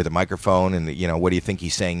 And with a microphone, and what do you think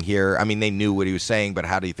he's saying here? I mean, they knew what he was saying, but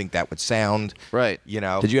how do you think that would sound? Right.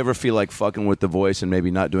 Did you ever feel like fucking with the voice and maybe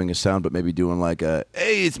not doing a sound, but maybe doing like a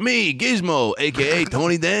 "Hey, it's me, Gizmo, aka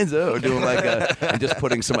Tony Danza," or doing like and just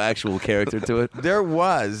putting some actual character to it?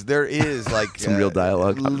 There is like some real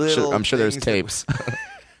dialogue. I'm sure there's tapes.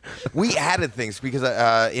 We added things because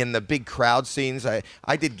in the big crowd scenes, I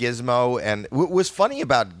did Gizmo, and what was funny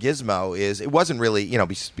about Gizmo is it wasn't really,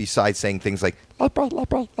 besides saying things like light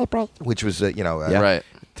bright, which was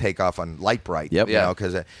take off on Light Bright. Yep.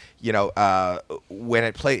 Because when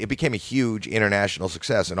it played, it became a huge international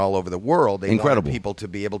success, and all over the world, they wanted people to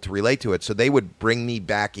be able to relate to it. So they would bring me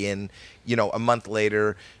back in, a month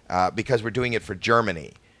later, because we're doing it for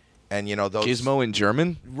Germany. And those Gizmo in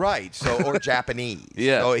German, right? So or Japanese.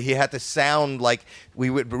 Yeah. So he had to sound like we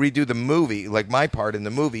would redo the movie, like my part in the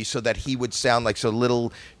movie, so that he would sound like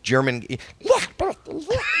little German.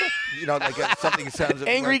 Like something sounds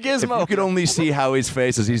angry like, Gizmo. If you could only see Howie's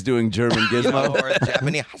face as he's doing German Gizmo, or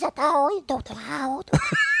Japanese.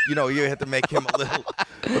 You have to make him a little.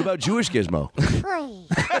 What about Jewish Gizmo?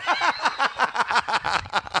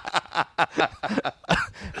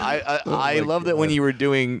 I love that when you were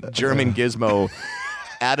doing German Gizmo,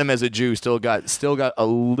 Adam as a Jew still got a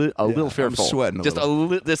little fearful. I'm sweating just little.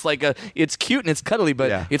 This it's cute and it's cuddly,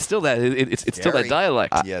 but it's still that it's still that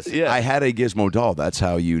dialect. Yes. I had a Gizmo doll. That's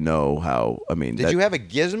how you know how. I mean, did you have a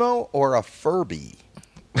Gizmo or a Furby?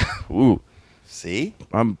 Ooh, see,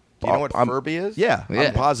 do you know what Furby is? Yeah,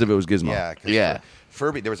 I'm positive it was Gizmo. Yeah.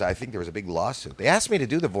 Furby. I think there was a big lawsuit. They asked me to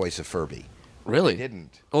do the voice of Furby. Really? I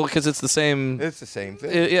didn't. Well, because it's the same. It's the same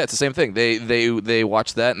thing. Yeah, it's the same thing. They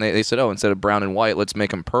watched that and they said, oh, instead of brown and white, let's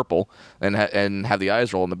make them purple and have the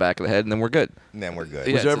eyes roll in the back of the head, and then we're good. And then we're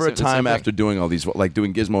good. Was there ever a time after doing all these, like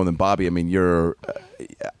doing Gizmo and then Bobby? I mean,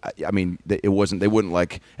 it wasn't. They wouldn't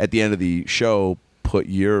like at the end of the show put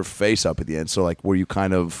your face up at the end. So like, were you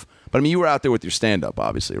kind of? But I mean, you were out there with your stand-up,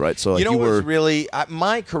 obviously, right? So like, what's really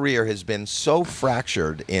my career has been so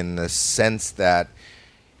fractured in the sense that.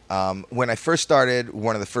 When I first started,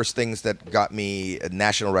 one of the first things that got me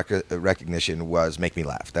national recognition was Make Me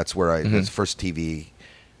Laugh. That's where that's the first TV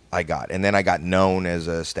I got. And then I got known as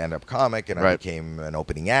a stand-up comic, and I became an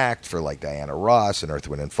opening act for like Diana Ross and Earth,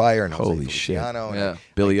 Wind and Fire and Holy shit. And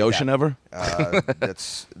Billy Ocean ever?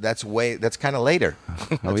 That's kind of later.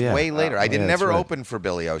 That's way later. I didn't never open for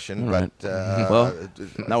Billy Ocean, but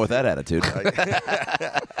not with that attitude.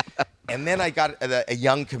 And then I got a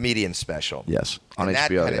young comedian special. Yes, on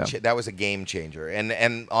HBO. That was a game changer.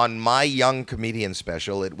 And on my young comedian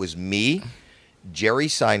special, it was me, Jerry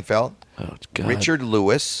Seinfeld, Richard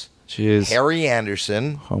Lewis, Harry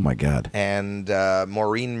Anderson. Oh my God! And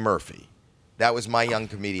Maureen Murphy. That was my young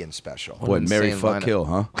comedian special. What, Mary Fuck Kill,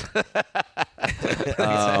 huh?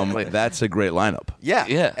 That's a great lineup.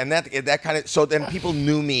 Yeah. And that kind of so then people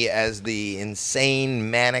knew me as the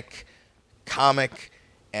insane manic comic.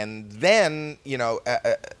 And then,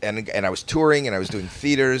 and I was touring and I was doing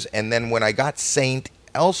theaters. And then when I got Saint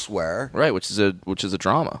Elsewhere. Right, which is a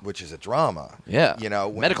drama. Yeah.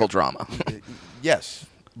 Medical drama. Yes.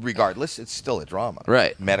 Regardless, it's still a drama.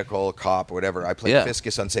 Right. Medical, cop, whatever. I played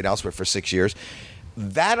Fiscus on Saint Elsewhere for 6 years.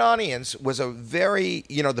 That audience was a very,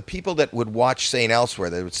 the people that would watch Saint Elsewhere,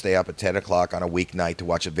 they would stay up at 10 o'clock on a weeknight to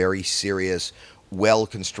watch a very serious,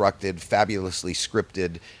 well-constructed, fabulously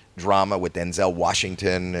scripted drama with Denzel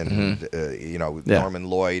Washington and Norman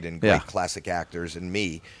Lloyd and great classic actors and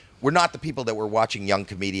me we're not the people that were watching young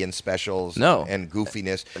comedian specials No. and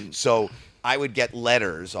goofiness. So I would get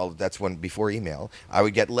letters. That's when before email. I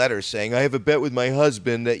would get letters saying, "I have a bet with my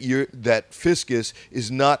husband that Fiscus is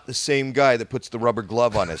not the same guy that puts the rubber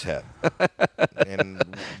glove on his head." And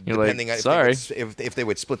You're depending like, on sorry. if they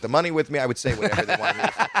would split the money with me, I would say whatever they wanted me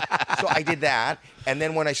to say. So I did that, and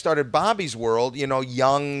then when I started Bobby's World,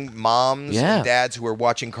 young moms and dads who were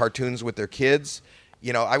watching cartoons with their kids.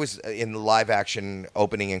 I was in the live action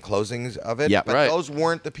opening and closings of it. Yeah, but right. those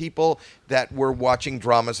weren't the people that were watching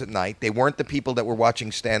dramas at night. They weren't the people that were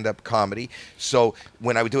watching stand-up comedy. So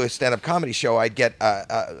when I would do a stand-up comedy show, I'd get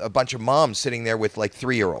a bunch of moms sitting there with like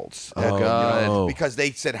 3-year-olds. Oh, God. Because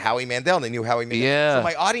they said Howie Mandel. They knew Howie Mandel. Yeah. So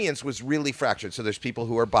my audience was really fractured. So there's people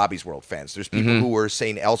who are Bobby's World fans. There's people who were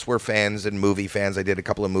St. Elsewhere fans and movie fans. I did a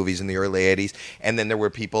couple of movies in the early 80s. And then there were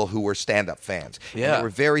people who were stand-up fans. Yeah. And they were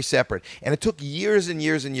very separate. And it took years and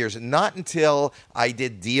years and years. Not until I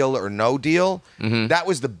did Deal or No Deal. That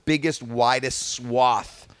was the biggest, widest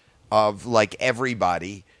swath of like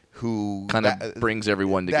everybody who Kind of brings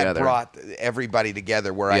everyone together. That brought everybody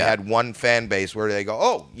together. Where I had one fan base where they go,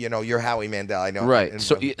 "Oh, you're Howie Mandel." I know. Right. And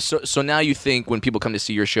So now you think when people come to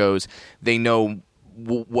see your shows, they know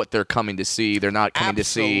what they're coming to see. They're not coming to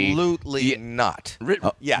see. Absolutely not.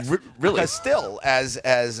 Yes. Really? Because still, as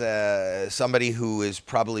somebody who is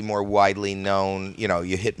probably more widely known,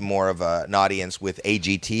 you hit more of an audience with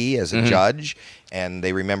AGT as a judge, and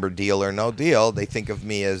they remember Deal or No Deal. They think of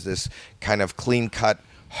me as this kind of clean-cut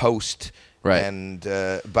host. Right. And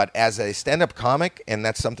but as a stand-up comic, and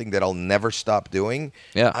that's something that I'll never stop doing.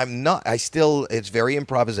 Yeah. I'm not. It's very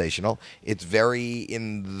improvisational. It's very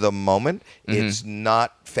in the moment. It's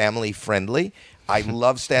not family friendly. I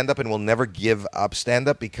love stand-up and will never give up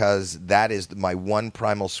stand-up because that is my one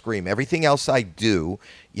primal scream. Everything else I do,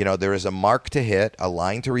 there is a mark to hit, a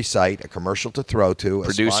line to recite, a commercial to throw to,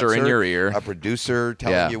 Producer a sponsor, in your ear. a producer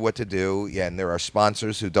telling you what to do. Yeah, and there are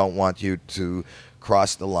sponsors who don't want you to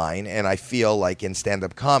cross the line. And I feel like in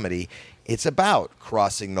stand-up comedy, it's about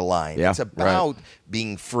crossing the line. Yeah, it's about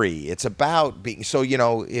being free. It's about being so.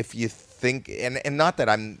 If you think, and not that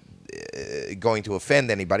I'm going to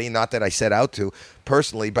offend anybody, not that I set out to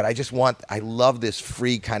personally, but I love this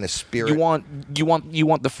free kind of spirit. You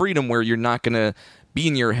want the freedom where you're not gonna be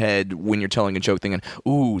in your head when you're telling a joke thinking,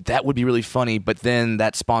 ooh, that would be really funny, but then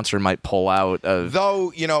that sponsor might pull out of...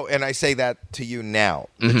 Though, and I say that to you now.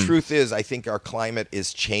 The truth is, I think our climate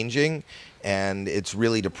is changing, and it's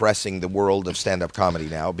really depressing the world of stand-up comedy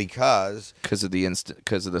now because of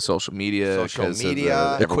the social media,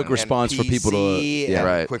 the quick response for people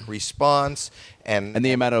to quick response and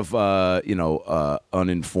the amount of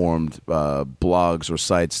uninformed blogs or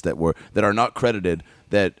sites that are not credited.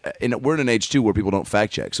 We're in an age too where people don't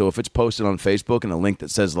fact check. So if it's posted on Facebook and a link that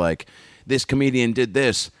says like this comedian did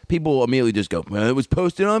this, people immediately just go, well, it was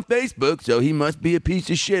posted on Facebook, so he must be a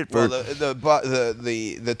piece of shit. Well,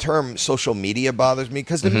 the term social media bothers me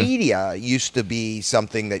because the media used to be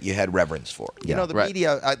something that you had reverence for.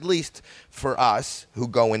 Media, at least for us who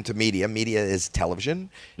go into media is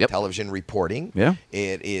television, television reporting. Yeah.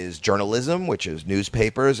 It is journalism, which is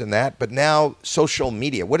newspapers and that. But now social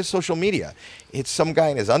media. What is social media? It's some guy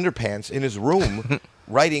in his underpants in his room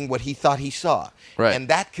writing what he thought he saw. Right. And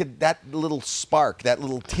that little spark, that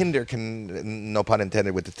little tinder can, no pun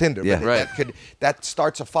intended with the tinder, but that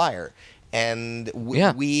starts a fire. And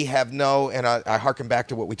we have and I harken back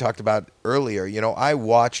to what we talked about earlier. I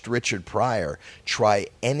watched Richard Pryor try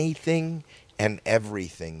anything and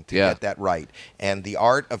everything to get that right. And the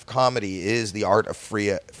art of comedy is the art of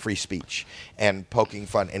free speech and poking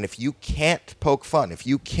fun. And if you can't poke fun, if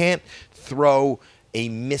you can't throw a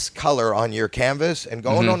miscolor on your canvas and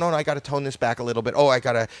go, oh, no, I got to tone this back a little bit. Oh, I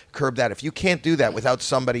got to curb that. If you can't do that without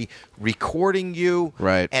somebody recording you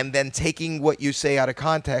and then taking what you say out of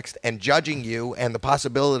context and judging you and the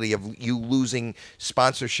possibility of you losing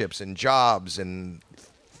sponsorships and jobs and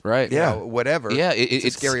whatever. Yeah,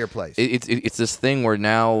 it's a scarier place. It's this thing where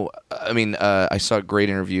now, I saw a great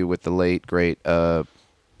interview with the late, great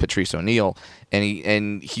Patrice O'Neill,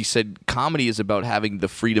 and he said comedy is about having the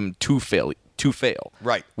freedom to fail.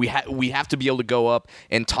 Right. We have to be able to go up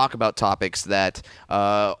and talk about topics that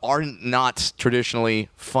are not traditionally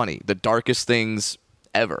funny, the darkest things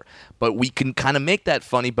ever. But we can kind of make that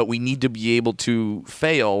funny, but we need to be able to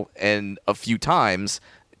fail and a few times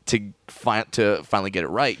to finally get it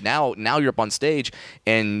right. Now you're up on stage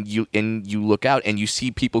and you look out and you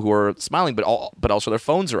see people who are smiling, but also their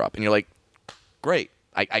phones are up, and you're like, great.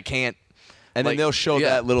 I can't. And then they'll show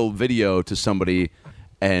that little video to somebody,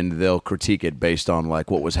 and they'll critique it based on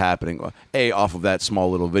like what was happening. Off of that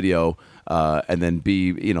small little video, and then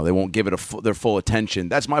B, they won't give it their full attention.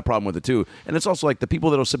 That's my problem with it too. And it's also like the people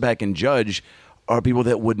that'll sit back and judge are people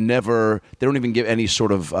that would never. They don't even give any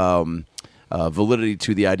sort of validity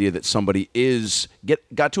to the idea that somebody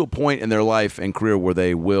got to a point in their life and career where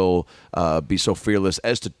they will be so fearless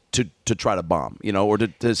as to try to bomb, or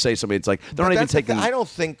to say something. It's like they're not even taking. I don't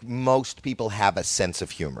think most people have a sense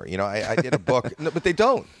of humor. I did a book, no, but they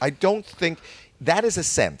don't. I don't think that is a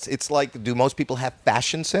sense. It's like, do most people have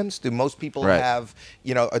fashion sense? Do most people have,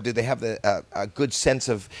 or do they have a good sense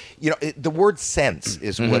of, the word sense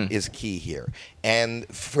is what is key here. And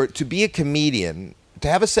to be a comedian, to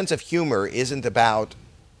have a sense of humor isn't about,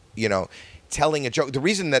 telling a joke. The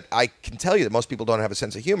reason that I can tell you that most people don't have a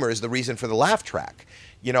sense of humor is the reason for the laugh track.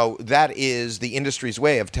 That is the industry's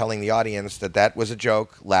way of telling the audience that was a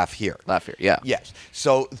joke, laugh here. Laugh here, yeah. Yes.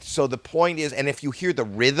 So the point is, and if you hear the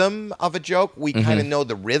rhythm of a joke, we kind of know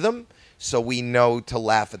the rhythm, so we know to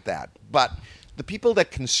laugh at that. But the people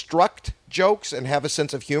that construct jokes and have a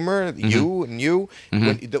sense of humor,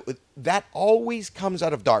 that always comes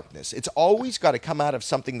out of darkness. It's always got to come out of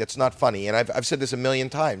something that's not funny. And I've said this a million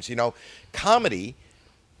times. Comedy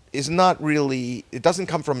is not really, it doesn't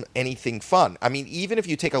come from anything fun. I mean, even if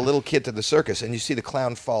you take a little kid to the circus and you see the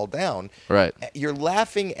clown fall down, right, you're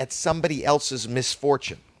laughing at somebody else's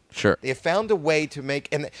misfortune. Sure. They found a way to make,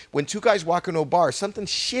 and when two guys walk into a bar, something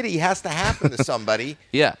shitty has to happen to somebody.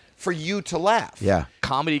 Yeah. For you to laugh. Yeah.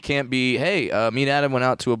 Comedy can't be, hey, me and Adam went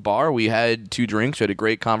out to a bar, we had 2 drinks, we had a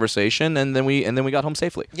great conversation, and then we got home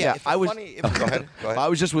safely. Yeah. Go ahead. I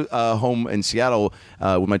was just home in Seattle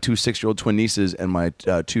with my 2 6-year-old twin nieces and my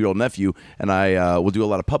 2-year-old nephew, and I will do a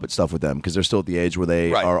lot of puppet stuff with them because they're still at the age where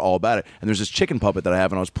they are all about it. And there's this chicken puppet that I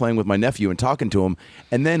have, and I was playing with my nephew and talking to him,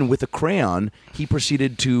 and then with a crayon, he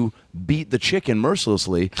proceeded to beat the chicken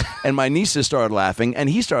mercilessly, and my nieces started laughing, and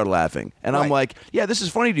he started laughing. And I'm like, yeah, this is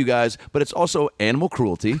funny to you guys, but it's also animal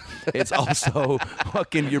cruelty. It's also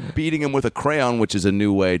fucking, you're beating him with a crayon, which is a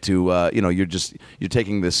new way to, you're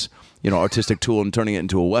taking this, artistic tool and turning it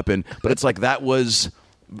into a weapon. But it's like that was...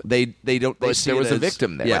 They don't. They see there was a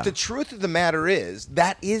victim there. Yeah. But the truth of the matter is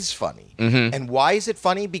that is funny. And why is it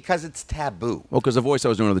funny? Because it's taboo. Well, because the voice I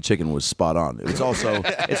was doing of the chicken was spot on. It's also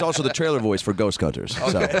the trailer voice for Ghost Hunters.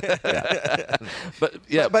 Okay. But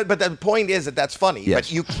the point is that's funny. Yes.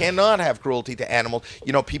 But you cannot have cruelty to animals.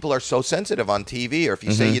 People are so sensitive on TV, or if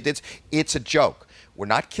you say you did, it's a joke. We're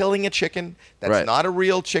not killing a chicken. That's not a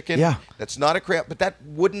real chicken. Yeah. That's not a crap. But that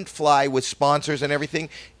wouldn't fly with sponsors and everything.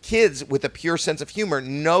 Kids with a pure sense of humor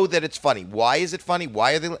know that it's funny. Why is it funny?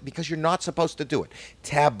 Why are they? Because you're not supposed to do it.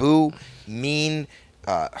 Taboo, mean,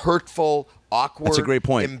 hurtful, awkward. That's a great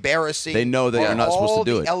point. Embarrassing. They know that you're not supposed to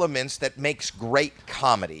do all it. the elements that makes great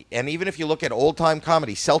comedy. And even if you look at old-time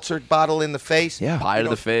comedy, seltzer bottle in the face. Yeah. Pie to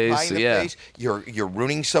the face. Pie in the face. You're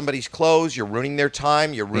ruining somebody's clothes. You're ruining their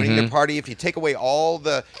time. You're ruining their party. If you take away all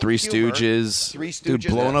the Three humor, Stooges. Dude,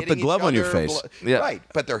 blowing up the hitting glove each on your other, face. Right.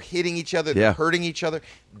 But they're hitting each other. They're hurting each other.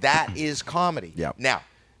 That is comedy. Yeah. Now,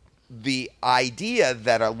 the idea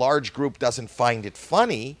that a large group doesn't find it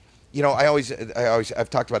funny... I've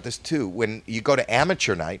talked about this too. When you go to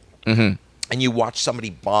amateur night and you watch somebody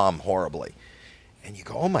bomb horribly, and you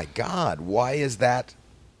go, "Oh my God, why is that?"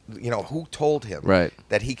 Who told him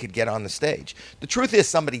that he could get on the stage? The truth is,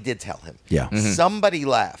 somebody did tell him. Yeah, somebody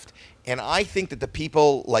laughed, and I think that the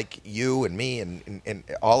people like you and me and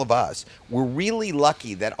all of us were really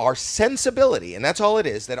lucky that our sensibility, and that's all it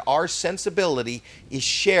is, that our sensibility is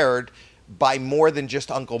shared by more than just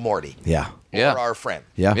Uncle Morty. Yeah. Or our friend.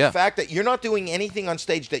 Yeah. The fact that you're not doing anything on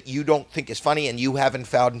stage that you don't think is funny and you haven't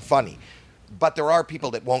found funny. But there are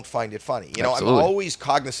people that won't find it funny. Absolutely. I'm always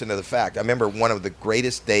cognizant of the fact. I remember one of the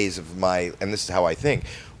greatest days of my, and this is how I think,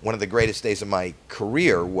 one of the greatest days of my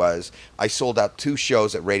career was I sold out 2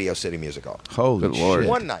 shows at Radio City Music Hall. Holy shit.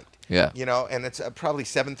 One night. Yeah. And it's probably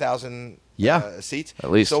 7,000 seats. At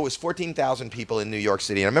least. So it was 14,000 people in New York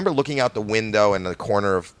City. And I remember looking out the window in the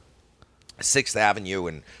corner of 6th Avenue,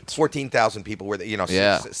 and 14,000 people were there,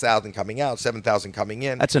 6,000 coming out, 7,000 coming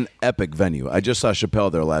in. That's an epic venue. I just saw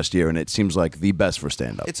Chappelle there last year, and it seems like the best for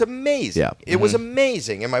stand-up. It's amazing. Yeah. It was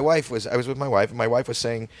amazing. And I was with my wife, and my wife was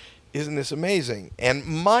saying, "Isn't this amazing?" And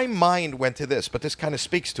my mind went to this, but this kind of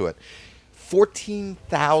speaks to it.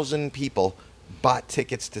 14,000 people bought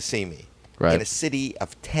tickets to see me in a city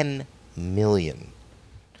of 10 million.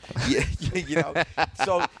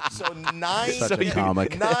 So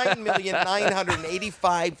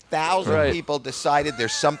 9,985,000 people decided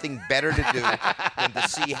there's something better to do than to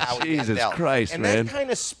see how it Jesus Mandel. Christ, and man. that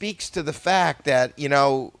kind of speaks to the fact that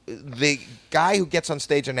the guy who gets on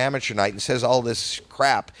stage on amateur night and says all this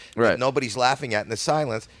crap that nobody's laughing at in the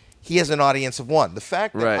silence. he has an audience of one. The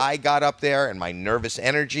fact that Right. I got up there and my nervous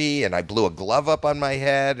energy and I blew a glove up on my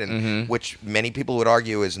head, and which many people would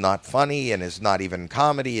argue is not funny and is not even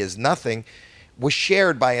comedy, is nothing, was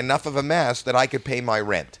shared by enough of a mass that I could pay my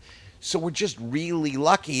rent. So we're just really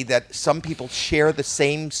lucky that some people share the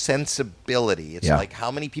same sensibility. It's like how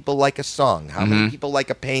many people like a song, how many people like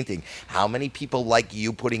a painting, how many people like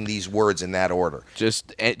you putting these words in that order.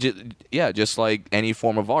 Just like any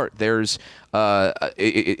form of art. There's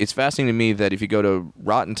it's fascinating to me that if you go to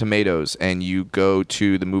Rotten Tomatoes and you go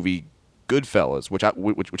to the movie Goodfellas, which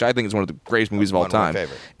I think is one of the greatest movies of all time,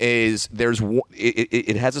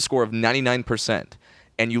 it has a score of 99%,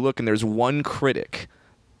 and you look and there's one critic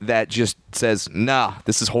that just says, nah,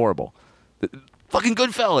 this is horrible. Fucking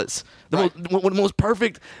Goodfellas. One of the most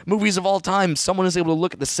perfect movies of all time. Someone is able to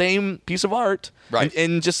look at the same piece of art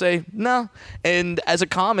and just say, nah. And as a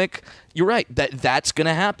comic, you're right. That's going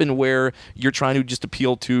to happen where you're trying to just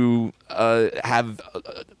appeal to have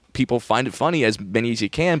people find it funny as many as you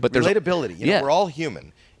can. But there's relatability. You know, we're all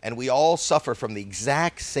human. And we all suffer from the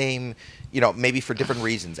exact same, maybe for different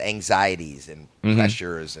reasons, anxieties and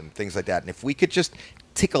pressures and things like that. And if we could just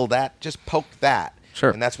tickle that, just poke that. Sure.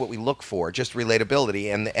 And that's what we look for, just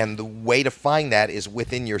relatability. And the way to find that is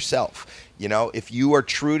within yourself. If you are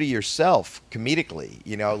true to yourself comedically,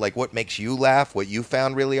 like what makes you laugh, what you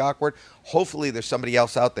found really awkward, hopefully there's somebody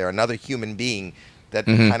else out there, another human being that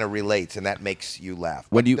kind of relates, and that makes you laugh.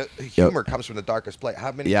 The humor comes from the darkest place.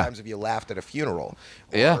 How many times have you laughed at a funeral?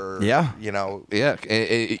 Or,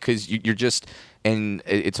 because you're just, and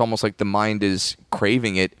it's almost like the mind is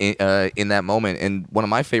craving it in that moment. And one of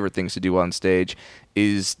my favorite things to do on stage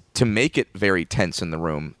is to make it very tense in the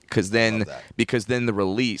room, because then the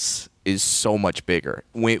release is so much bigger.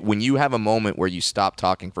 When you have a moment where you stop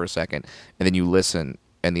talking for a second and then you listen,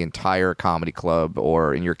 and the entire comedy club,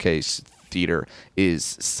 or in your case, theater,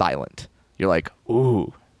 is silent. You're like,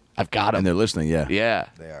 ooh, I've got them. And they're listening, yeah. Yeah.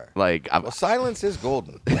 They are. Well, silence is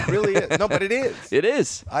golden. It really is. No, but it is. It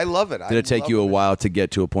is. I love it. Did it take you a while to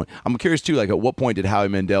get to a point? I'm curious, too, like at what point did Howie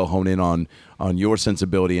Mandel hone in on your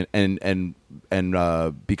sensibility and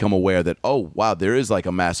become aware that, oh, wow, there is like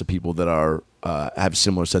a mass of people that are have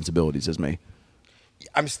similar sensibilities as me?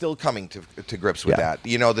 I'm still coming to grips with that.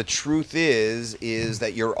 The truth is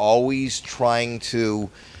that you're always trying to...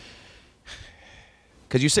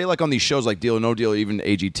 Because you say, like, on these shows like Deal or No Deal, even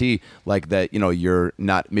AGT, like that, you're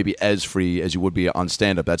not maybe as free as you would be on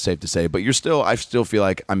stand-up. That's safe to say. But I still feel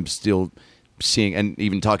like I'm still seeing, and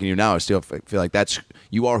even talking to you now, I still feel like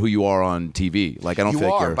you are who you are on TV. Like, I don't feel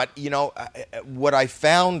like you're... But, what I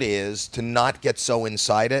found is to not get so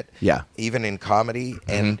inside it, even in comedy,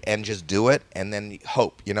 and just do it, and then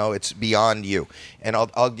hope. It's beyond you. And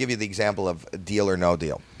I'll give you the example of Deal or No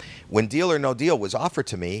Deal. When Deal or No Deal was offered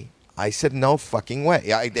to me, I said, no fucking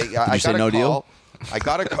way. I Did you say no deal? I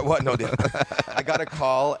got a call. What? No deal. I got a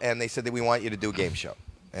call, and they said that we want you to do a game show.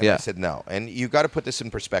 And I said no. And you got to put this in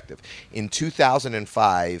perspective. In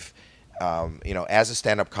 2005, as a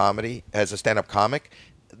stand-up comic,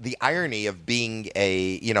 the irony of being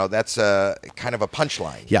that's a kind of a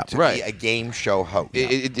punchline. Yeah, to be a game show host.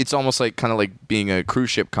 It's almost like kind of like being a cruise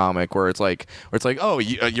ship comic, where it's like, oh,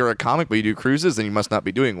 you're a comic, but you do cruises, then you must not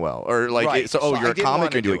be doing well, or like, so you're a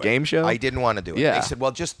comic and do a game show. I didn't want to do it. Yeah. They said,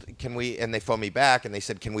 well, can we? And they phoned me back and they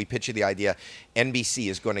said, can we pitch you the idea? NBC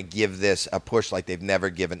is going to give this a push like they've never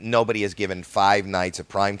given. Nobody has given 5 nights of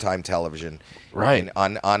primetime television,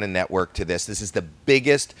 on a network to this. This is the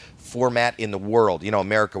biggest format in the world.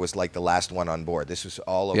 America was like the last one on board. This was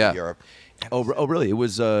all over Europe. Oh, really? It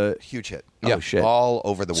was a huge hit. Oh, shit. All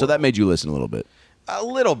over the world. So that made you listen a little bit. A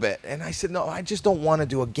little bit. And I said, no, I just don't want to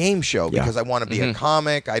do a game show because I want to be a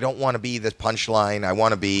comic. I don't want to be the punchline. I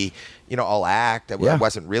want to be, I'll act. I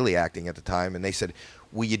wasn't really acting at the time. And they said,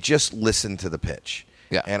 will you just listen to the pitch?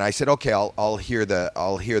 Yeah. And I said, okay, I'll hear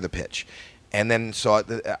the pitch. And then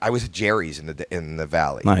I was at Jerry's in the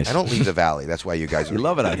Valley. Nice. I don't leave the Valley. That's why you guys You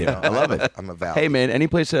love it out here. I love it. I'm a Valley. Hey, man, any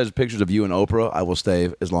place that has pictures of you and Oprah, I will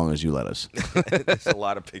stay as long as you let us. There's a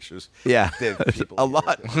lot of pictures. Yeah. People a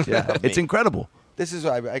lot. Yeah. It's incredible. This is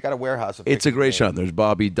I got a warehouse of It's a great made. shot. There's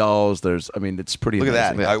Barbie dolls. It's pretty Look amazing.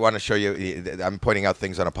 at that. I want to show you. I'm pointing out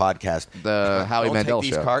things on a podcast. The Howie Mandel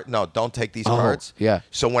show. No, don't take these cards. Yeah.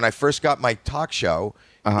 So when I first got my talk show,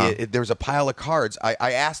 there was a pile of cards.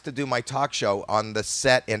 I asked to do my talk show on the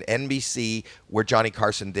set in NBC where Johnny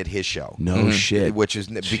Carson did his show. No shit. Which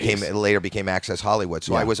later became Access Hollywood.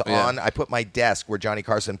 So I was on. I put my desk where Johnny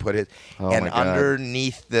Carson put it, and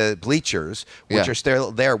underneath the bleachers, which are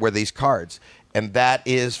still there, were these cards. And that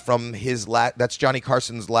is from his that's Johnny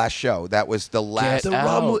Carson's last show. That was the last.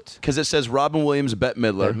 Because it says Robin Williams, Bette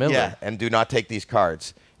Midler. Yeah, and do not take these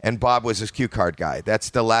cards. and Bob was his cue card guy. That's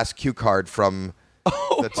the last cue card from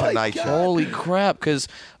the Tonight Show. Holy crap! Because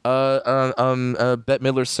Bette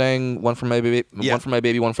Midler sang "One for My Baby," "One for My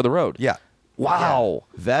Baby," "One for the Road." Yeah. Wow.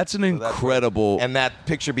 That's an incredible. And that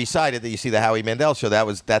picture beside it that you see, the Howie Mandel show,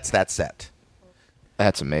 that's that set.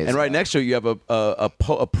 That's amazing. And right next to it, you have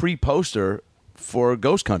a pre-poster for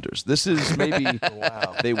Ghost Hunters. This is maybe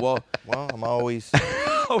Wow. Well, I'm always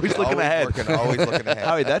always looking ahead. Always looking ahead.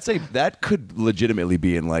 Howie, that could legitimately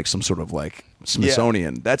be in like some sort of like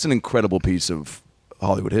Smithsonian. Yeah. That's an incredible piece of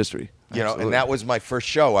Hollywood history. You know, and that was my first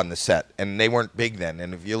show on the set, and they weren't big then.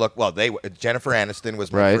 And if you look, Jennifer Aniston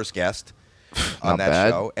was my first guest on that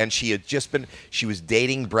show, and she was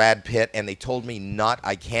dating Brad Pitt, and they told me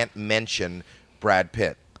I can't mention Brad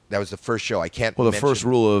Pitt. That was the first show. I can't. Well, the first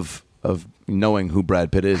rule of knowing who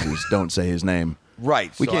Brad Pitt is don't say his name.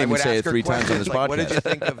 Right. We can't even say it 3 times on this podcast. What did you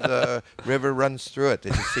think of The River Runs Through It?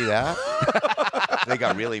 Did you see that? They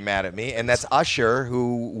got really mad at me. And that's Usher,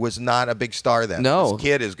 who was not a big star then. No. This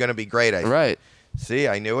kid is going to be great, I think. Right. See,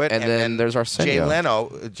 I knew it. And then there's Arsenio.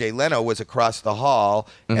 Jay Leno was across the hall,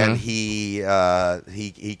 and he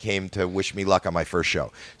came to wish me luck on my first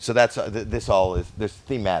show. So that's this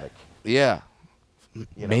thematic. Yeah.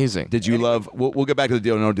 Amazing. Did you love? We'll get back to the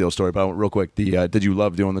Deal or No Deal story, but real quick, did you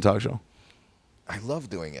love doing the talk show? I love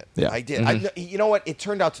doing it. Yeah. I did. You know what? It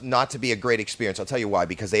turned out not to be a great experience. I'll tell you why.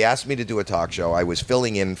 Because they asked me to do a talk show. I was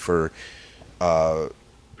filling in for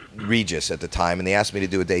Regis at the time, and they asked me to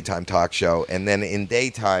do a daytime talk show. And then in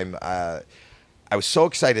daytime, I was so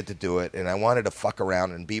excited to do it, and I wanted to fuck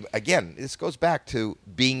around and be. Again, this goes back to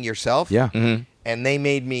being yourself. Yeah. Mm-hmm. And they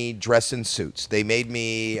made me dress in suits. They made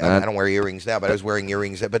me. I don't wear earrings now, but I was wearing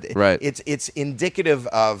earrings. But it's indicative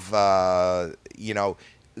of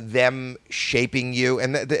them shaping you,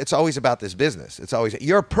 and it's always about this business. It's always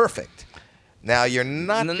you're perfect. Now you're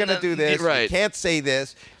not going to do this. Right. You can't say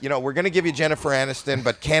this. We're going to give you Jennifer Aniston,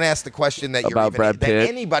 but can't ask the question that about Brad Pitt. That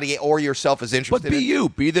anybody or yourself is interested in. But be you,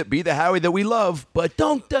 be the Howie that we love, but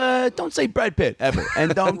don't say Brad Pitt ever,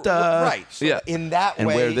 and don't. Right. So in that and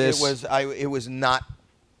way, it was not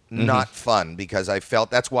fun because I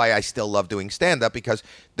felt that's why I still love doing stand up because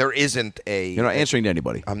there isn't a. You're not answering to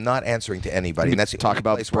anybody. I'm not answering to anybody. And that's talk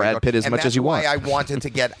about Brad Pitt as much as you want. And that's why I wanted to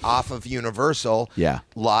get off of Universal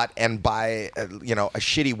lot and buy a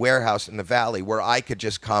shitty warehouse in the Valley where I could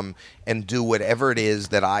just come and do whatever it is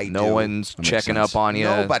that I do. No one's checking up on you.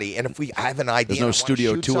 Nobody. And if I have an idea, there's no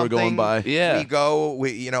studio tour going by. Yeah, we go.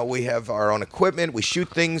 We have our own equipment. We shoot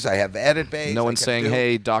things. I have edit bays. No one's saying,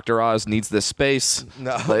 "Hey, Dr. Oz needs this space."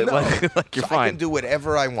 No, like you're fine. I can do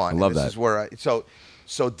whatever I want. I love this that. Is where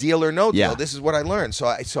so deal or no deal. This is what I learned.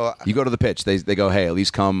 So you go to the pitch. They go, hey, at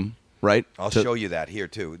least come. Right. I'll show you that here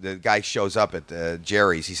too. The guy shows up at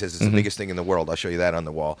Jerry's. He says it's the biggest thing in the world. I'll show you that on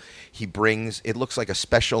the wall. He brings. It looks like a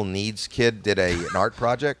special needs kid did an art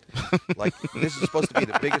project. Like this is supposed to be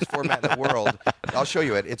the biggest format in the world. I'll show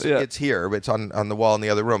you it. It's here. It's on the wall in the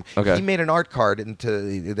other room. Okay. He made an art card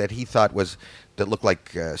that he thought that looked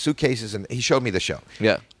like suitcases, and he showed me the show.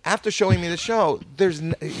 Yeah. After showing me the show, this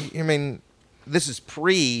is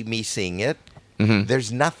pre me seeing it. Mm-hmm.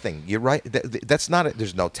 There's nothing. You're right. That's not it.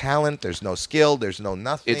 There's no talent. There's no skill. There's no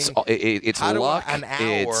nothing. It's luck. An hour,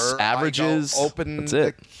 it's averages. Open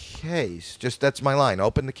the case. That's my line.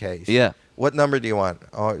 Open the case. Yeah. What number do you want?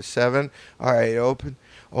 7. All right. Open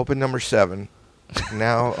number 7.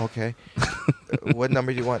 Now, okay. What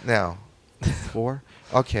number do you want now? 4.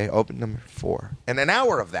 Okay. Open number 4. And an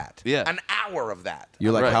hour of that. Yeah. An hour of that.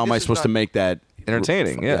 You're like, how am I supposed to make that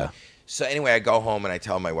entertaining? Yeah. So anyway, I go home and I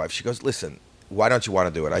tell my wife. She goes, "Listen. Why don't you want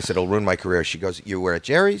to do it?" I said, "It'll ruin my career." She goes, "You were at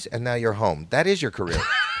Jerry's and now you're home. That is your career.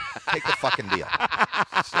 Take the fucking deal."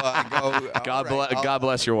 So I go, God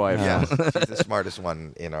bless your wife. Yeah, she's the smartest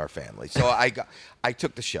one in our family. So I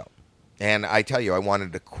took the show. And I tell you, I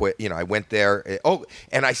wanted to quit. I went there.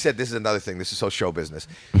 And I said, this is another thing. This is so show business.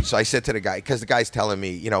 So I said to the guy, because the guy's telling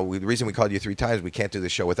me, the reason we called you 3 times, we can't do the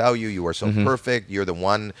show without you. You are so perfect. You're the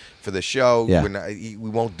one for the show. Yeah. We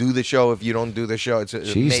won't do the show if you don't do the show. It's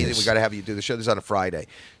amazing. We got to have you do the show. This is on a Friday.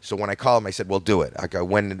 So when I call him, I said, "We'll do it." I go,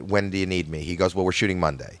 when do you need me? He goes, "Well, we're shooting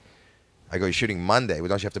Monday." I go, "You're shooting Monday? Well,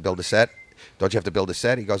 don't you have to build a set? Don't you have to build a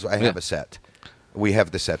set?" He goes, "I have a set. We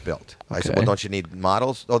have the set built." I said, "Well, don't you need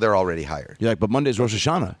models?" "Oh, they're already hired." You're like, but Monday's Rosh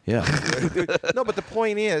Hashanah. Yeah. No, but the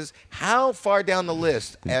point is, how far down the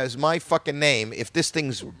list as my fucking name if this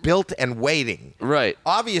thing's built and waiting? Right.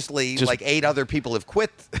 Obviously, like 8 other people have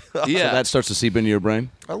quit. Yeah. So that starts to seep into your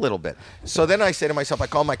brain? A little bit. So then I say to myself, I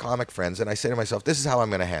call my comic friends, and I say to myself, this is how I'm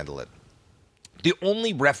going to handle it. The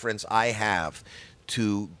only reference I have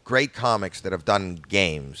to great comics that have done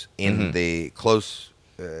games in the close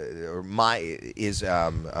what's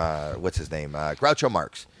his name? Groucho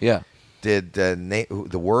Marx. Yeah. Did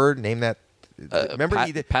name that? Remember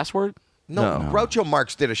he did Password? No, Groucho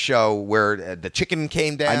Marx did a show where the chicken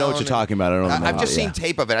came down. I know what you're talking about. I don't know. I've just seen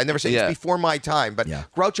tape of it. I've never seen it. It's before my time. But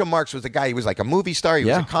Groucho Marx was the guy. He was like a movie star. He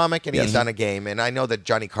was a comic, and he had done a game. And I know that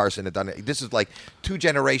Johnny Carson had done it. This is like 2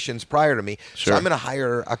 generations prior to me. Sure. So I'm going to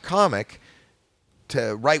hire a comic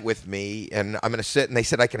to write with me, and I'm going to sit. And they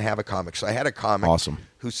said I can have a comic. So I had a comic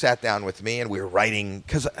who sat down with me, and we were writing.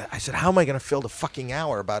 Because I said, how am I going to fill the fucking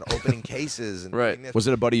hour about opening cases? And right. this? Was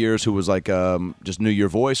it a buddy of yours who was like just knew your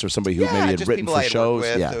voice, or somebody who maybe had written for shows?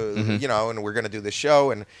 With, and we're going to do the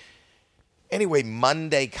show. And anyway,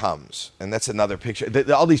 Monday comes, and that's another picture.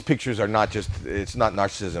 All these pictures are not just, it's not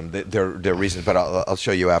narcissism. They're reasons, but I'll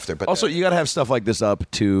show you after. But also, you got to have stuff like this up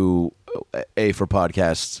to, A, for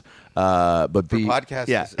podcasts. But B, for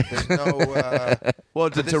podcasts, there's no. Well,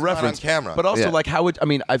 to reference on camera, but also like how would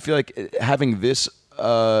I feel like having this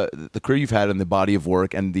the career you've had and the body of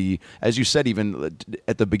work and as you said even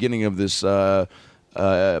at the beginning of this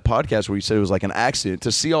podcast where you said it was like an accident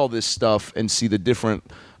to see all this stuff and see the different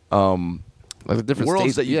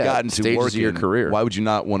worlds that you've gotten to work in your career. Why would you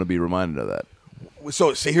not want to be reminded of that?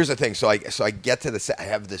 So here's the thing. So I get to the set. I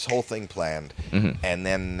have this whole thing planned, and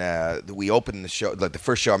then we open the show. Like the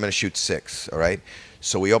first show, I'm going to shoot 6. All right.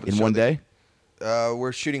 So we open in the show one day.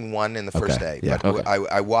 We're shooting 1 in the first day. Yeah. But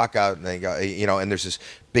I walk out and they go, and there's this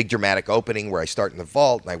big dramatic opening where I start in the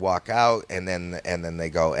vault and I walk out, and then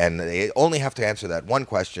they go, and they only have to answer that one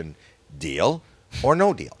question: deal or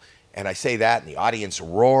no deal. And I say that, and the audience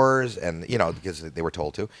roars, and because they were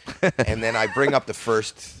told to. And then I bring up the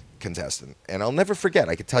first contestant, and I'll never forget.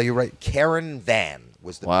 I could tell you right. Karen Van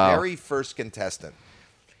was the very first contestant,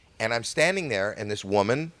 and I'm standing there, and this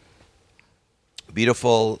woman,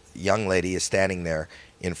 beautiful young lady, is standing there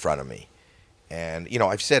in front of me, and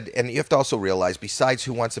I've said, and you have to also realize, besides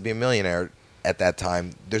Who Wants to Be a Millionaire, at that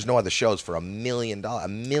time, there's no other shows for $1 million,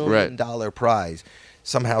 $1 prize.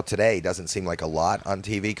 Somehow today doesn't seem like a lot on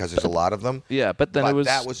TV because there's a lot of them. Yeah, but then it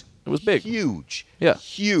was big, huge, yeah,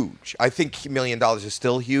 huge. I think $1 million is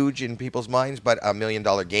still huge in people's minds, but a $1 million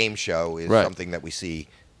game show is something that we see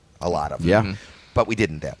a lot of. Yeah, but we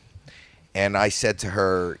didn't then. And I said to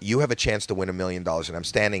her, "You have a chance to win $1 million," and I'm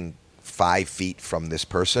standing 5 feet from this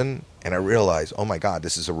person, and I realize, oh my God,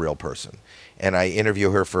 this is a real person. And I interview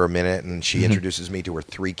her for a minute, and she introduces me to her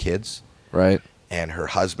 3 kids, right, and her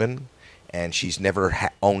husband. And she's never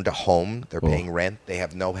owned a home. They're paying rent. They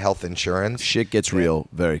have no health insurance. Shit gets real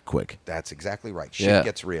very quick. That's exactly right. Shit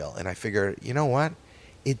gets real. And I figure, you know what?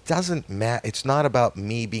 It doesn't matter. It's not about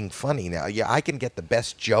me being funny now. Yeah, I can get the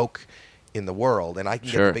best joke in the world, and I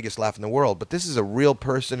can get the biggest laugh in the world. But this is a real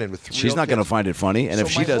person, and with she's not going to find it funny. And so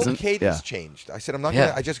if she doesn't, my whole cadence changed. I said, I'm not going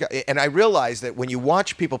to. I just got. And I realized that when you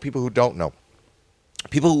watch people who don't know,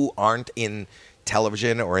 people who aren't in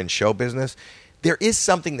television or in show business. There is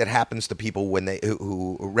something that happens to people when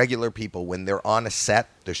who regular people, when they're on a set.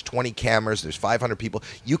 There's 20 cameras. There's 500 people.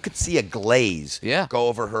 You could see a glaze go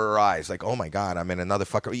over her eyes, like, oh my God, I'm in another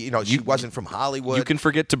fucker. She wasn't from Hollywood. You can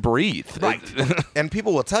forget to breathe, right? And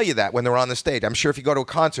people will tell you that when they're on the stage. I'm sure if you go to a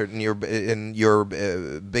concert and your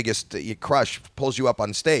biggest crush pulls you up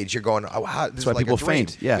on stage, you're going, oh, wow, this That's is why like people a dream.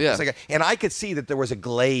 faint. Yeah. It's like and I could see that there was a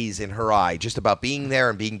glaze in her eye just about being there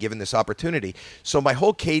and being given this opportunity. So my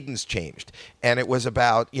whole cadence changed. And it was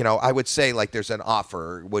about, I would say, like, there's an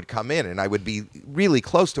offer would come in, and I would be really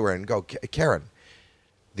close to her and go, Karen,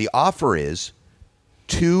 the offer is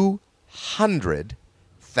 $200,000.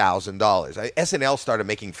 SNL started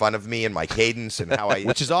making fun of me and my cadence and how I...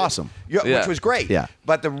 Which is awesome. Which was great. Yeah.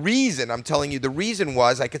 But the reason, I'm telling you,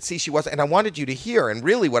 was I could see she wasn't, and I wanted you to hear, and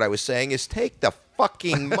really what I was saying is take the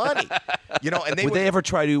fucking money. And would they ever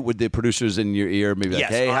try to, would the producers in your ear maybe like,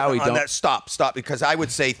 hey, Howie, don't... Stop, because I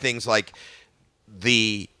would say things like,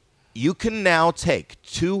 you can now take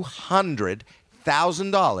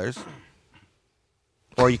 $200,000,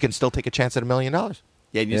 or you can still take a chance at $1 million. Yeah,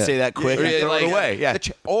 and you say that quick and throw it away. Yeah.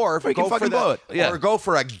 Or go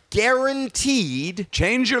for a guaranteed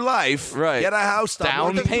change your life. Right. Get a house.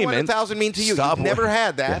 Down payment. $200,000 mean to you? You've never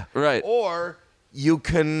had that. Yeah. Right. Or you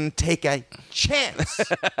can take a chance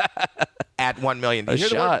at $1 million. A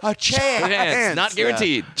shot. A chance. Not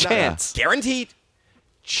guaranteed. Chance. Guaranteed.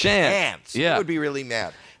 Chance. Yeah. You would be really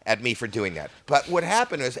mad at me for doing that. But what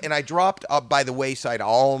happened is, and I dropped by the wayside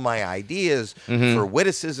all my ideas for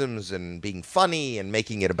witticisms and being funny and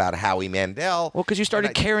making it about Howie Mandel. Well, because you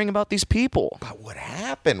started caring about these people. But what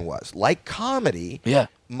happened was, like comedy,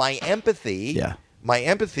 my empathy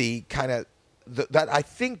kind of, that I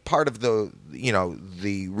think part of the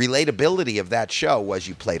the relatability of that show was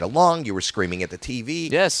you played along, you were screaming at the TV.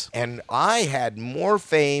 Yes. And I had more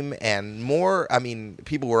fame and more. I mean,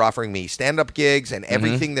 people were offering me stand-up gigs and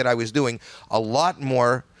everything that I was doing. A lot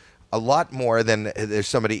more than there's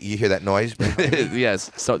somebody. You hear that noise? Yes.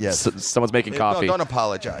 Yes. Someone's making coffee. No, don't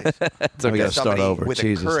apologize. It's okay. We gotta start over. With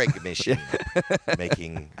Jesus. a Keurig machine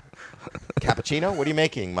making cappuccino. What are you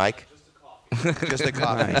making, Mike? Just a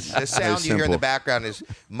coffee. Nice. The sound Very you hear in the simple. background is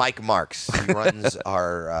Mike Marks. He runs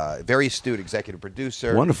our very astute executive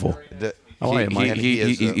producer. Wonderful. How are you, Mike?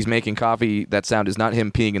 He's making coffee. That sound is not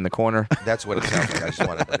him peeing in the corner. That's what it sounds like. I just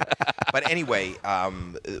wanted to. But anyway,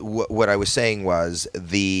 what I was saying was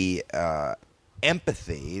the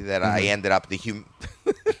empathy that I ended up It's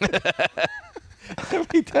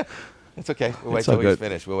okay. We'll wait It's all till he's good.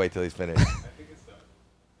 finished. We'll wait till he's finished.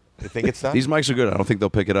 You think it's done? These mics are good. I don't think they'll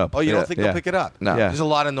pick it up. Oh, you don't think they'll pick it up? No. Yeah. There's a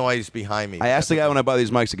lot of noise behind me. I asked the guy when I buy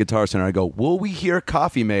these mics at Guitar Center, I go, will we hear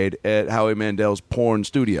coffee made at Howie Mandel's porn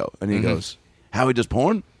studio? And he goes, Howie does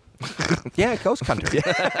porn? Yeah, Ghost Country.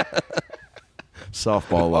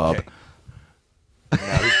 Softball lob. Okay.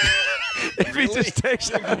 Now, If he just takes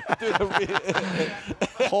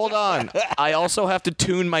Hold on. I also have to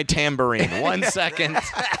tune my tambourine. 1 second.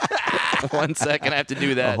 1 second. I have to do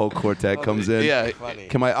the that. whole quartet comes in. Yeah. funny.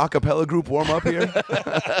 Can my a cappella group warm up here?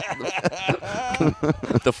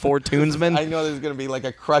 The Four Tunesmen. I know there's going to be like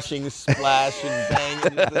a crushing splash and bang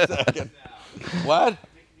in just a second. What?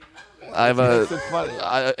 I have a. It's funny.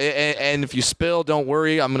 And if you spill, don't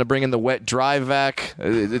worry. I'm going to bring in the wet dry vac.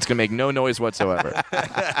 It's going to make no noise whatsoever.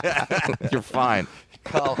 You're fine.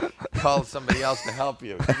 Call somebody else to help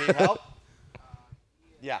you. You need help?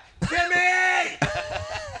 Yeah. Jimmy!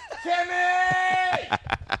 Jimmy!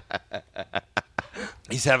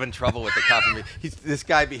 He's having trouble with the coffee. This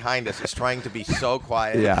guy behind us is trying to be so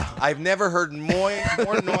quiet. Yeah. I've never heard more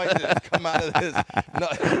noises come out of this. No.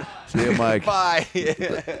 See you, Mike. Bye.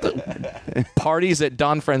 Parties at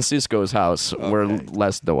Don Francisco's house were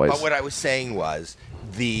less noise. But what I was saying was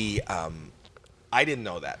I didn't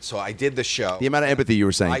know that, so I did the show. The amount of empathy you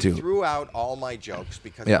were saying, I too. threw out all my jokes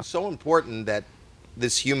because Yeah. it's so important that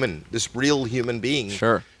this real human being,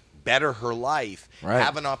 Sure. better her life, Right.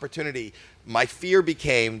 have an opportunity. My fear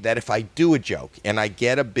became that if I do a joke and I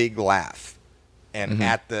get a big laugh, and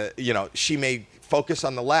at the, she may focus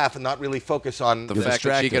on the laugh and not really focus on The fact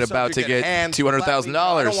that she could subject about to at get hand. $200,000.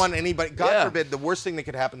 I don't want anybody. God Yeah. forbid. The worst thing that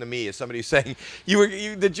could happen to me is somebody saying,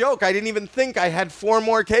 the joke. I didn't even think I had 4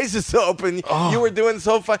 more cases to open. You were doing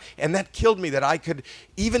so fun, and that killed me. That I could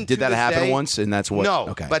even. Did to that this happen day- once? And that's what? No.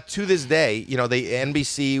 Okay. But to this day, the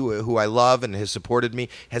NBC, who I love and has supported me,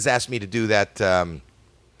 has asked me to do that.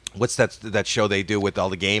 What's that show they do with all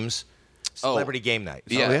the games? Celebrity Game Night.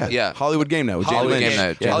 Yeah. Hollywood Game Night with Jane Hollywood Lynch. Game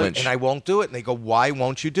Night, Yeah. Jane Lynch. And I won't do it. And they go, why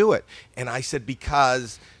won't you do it? And I said,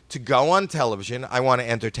 because to go on television, I want to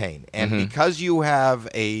entertain. And because you have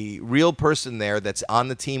a real person there that's on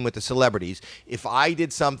the team with the celebrities, if I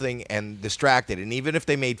did something and distracted, and even if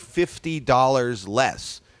they made $50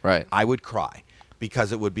 less, Right. I would cry.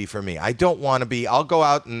 Because it would be for me. I don't want to be. I'll go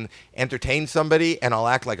out and entertain somebody, and I'll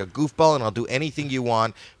act like a goofball, and I'll do anything you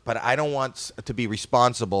want. But I don't want to be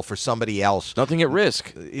responsible for somebody else. Nothing at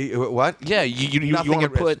risk. What? Yeah, you Nothing want to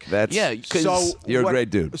at risk. put. That's- yeah, 'cause- So You're a what-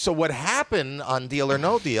 great dude. So what happened on Deal or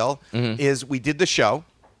No Deal is we did the show.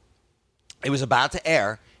 It was about to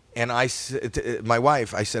air, and I said to my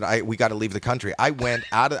wife, I said, we got to leave the country. I went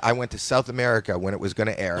to South America when it was going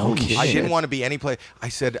to air. Holy I shit. didn't want to be any place. I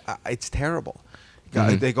said, it's terrible.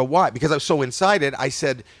 They go, why? Because I was so inside it. I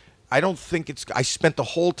said, I don't think it's. I spent the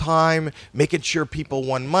whole time making sure people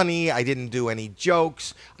won money. I didn't do any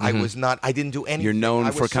jokes. I was not. I didn't do anything. You're known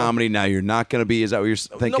I for was so- comedy. Now you're not going to be. Is that what you're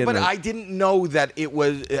thinking? No, but Or- I didn't know that it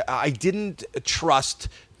was. I didn't trust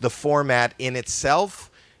the format in itself,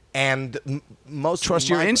 and most Trust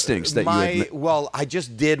your instincts that you admit. Well, I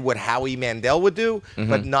just did what Howie Mandel would do,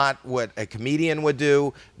 but not what a comedian would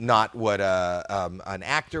do, not what an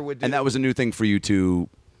actor would do. And that was a new thing for you to.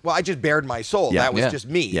 Well, I just bared my soul. Yeah. That was Yeah. just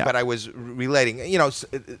me. Yeah. But I was relating.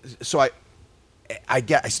 So I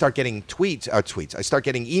start getting tweets. I start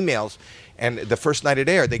getting emails, and the first night it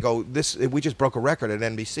aired, they go, we just broke a record at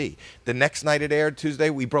NBC. The next night it aired, Tuesday,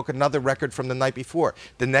 we broke another record from the night before.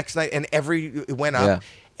 The next night, and it went up. Yeah.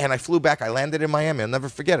 And I flew back. I landed in Miami. I'll never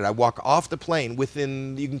forget it. I walk off the plane.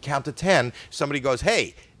 Within, you can count to 10, somebody goes,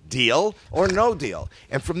 hey, deal or no deal?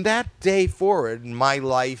 And from that day forward, my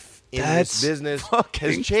life in That's this business fucking-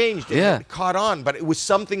 has changed. Yeah. It caught on. But it was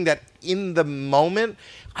something that in the moment,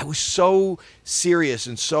 I was so serious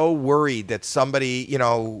and so worried that somebody,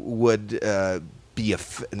 would be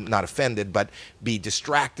not offended, but be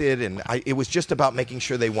distracted. And it was just about making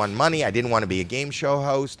sure they won money. I didn't want to be a game show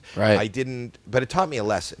host. Right. But it taught me a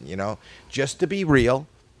lesson, just to be real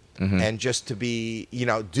and just to be,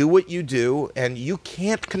 do what you do. And you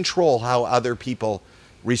can't control how other people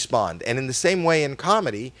respond. And in the same way in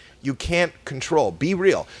comedy, you can't control. Be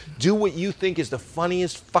real. Do what you think is the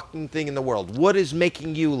funniest fucking thing in the world. What is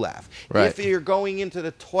making you laugh? Right. If you're going into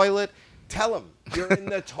the toilet, tell them you're in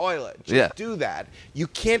the toilet. Just do that. You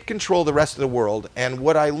can't control the rest of the world. And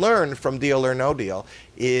what I learned from Deal or No Deal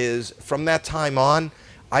is from that time on,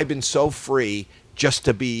 I've been so free just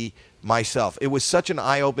to be myself. It was such an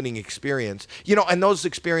eye-opening experience. And those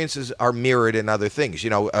experiences are mirrored in other things.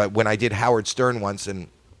 When I did Howard Stern once and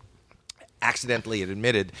accidentally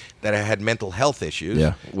admitted that I had mental health issues.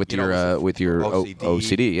 Yeah, with your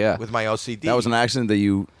OCD. Yeah, with my OCD. That was an accident that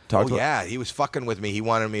you talked about? Yeah, he was fucking with me. He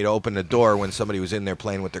wanted me to open the door when somebody was in there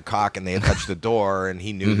playing with their cock and they had touched the door, and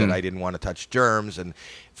he knew that I didn't want to touch germs. And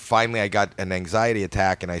finally I got an anxiety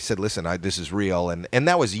attack, and I said, listen, this is real. And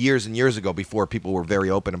that was years and years ago, before people were very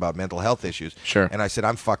open about mental health issues. Sure. And I said,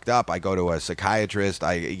 I'm fucked up. I go to a psychiatrist.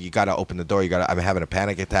 You got to open the door. I'm having a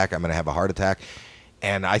panic attack. I'm going to have a heart attack.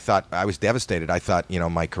 And I was devastated. I thought,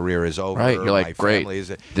 my career is over. Right, you're like, my great, family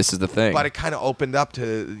this is the thing. But it kind of opened up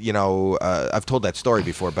to, I've told that story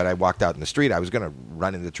before, but I walked out in the street. I was going to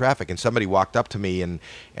run into traffic, and somebody walked up to me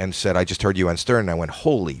and said, I just heard you on Stern. And I went,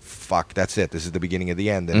 holy fuck, that's it. This is the beginning of the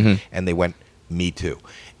end. And they went, me too.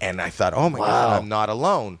 And I thought, oh, my God, I'm not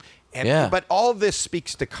alone. And, But all this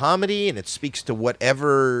speaks to comedy, and it speaks to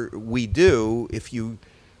whatever we do.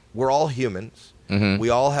 We're all humans. We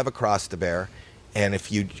all have a cross to bear. And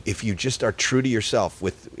if you just are true to yourself,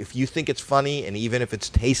 if you think it's funny, and even if it's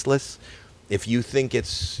tasteless, if you think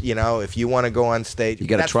it's, if you want to go on stage, you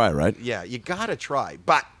got to try, right? Yeah, you got to try.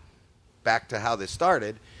 But back to how this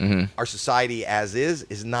started, our society as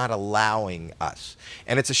is not allowing us.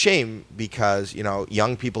 And it's a shame because,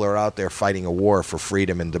 young people are out there fighting a war for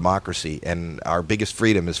freedom and democracy, and our biggest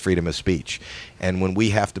freedom is freedom of speech. And when we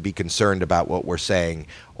have to be concerned about what we're saying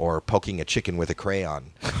or poking a chicken with a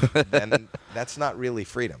crayon, then that's not really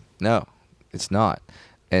freedom. No, it's not.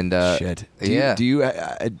 And shit. Do you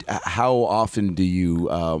how often do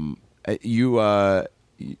you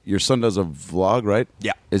your son does a vlog, right?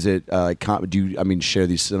 Yeah. Is it do you share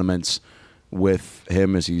these sentiments with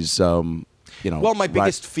him as he's Well, my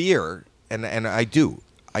biggest fear, and I do.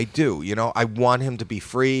 I want him to be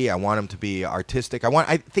free. I want him to be artistic.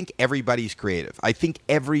 I think everybody's creative. I think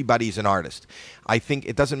everybody's an artist. I think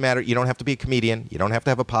it doesn't matter. You don't have to be a comedian. You don't have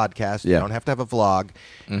to have a podcast. You don't have to have a vlog.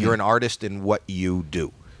 You're an artist in what you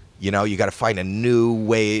do. You got to find a new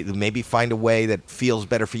way, maybe find a way that feels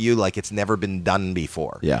better for you, like it's never been done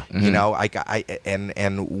before. Yeah.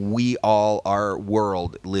 And we all, our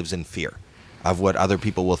world lives in fear of what other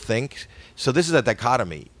people will think. So this is a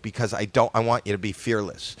dichotomy, because I want you to be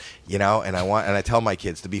fearless, and I tell my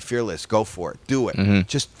kids to be fearless, go for it, do it.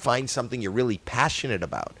 Just find something you're really passionate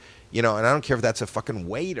about, and I don't care if that's a fucking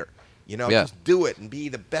waiter. Just do it and be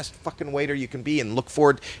the best fucking waiter you can be, and look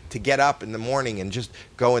forward to get up in the morning and just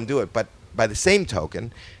go and do it. But by the same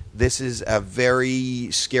token, this is a very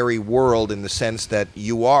scary world in the sense that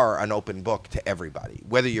you are an open book to everybody,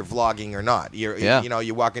 whether you're vlogging or not.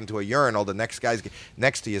 You walk into a urinal, the next guy's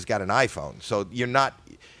next to you has got an iPhone, so you're not.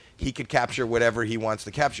 He could capture whatever he wants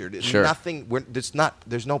to capture. Sure.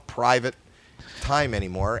 There's no private time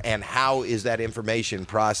anymore. And how is that information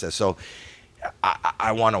processed? So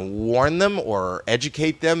I want to warn them or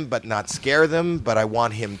educate them, but not scare them. But I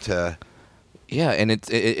want him to. Yeah, and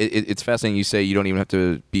it's fascinating. You say you don't even have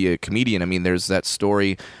to be a comedian. I mean, there's that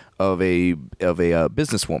story of a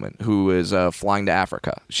businesswoman who is flying to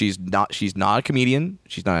Africa. She's not a comedian.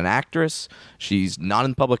 She's not an actress. She's not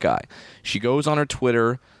in the public eye. She goes on her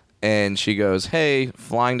Twitter and she goes, "Hey,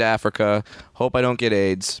 flying to Africa. Hope I don't get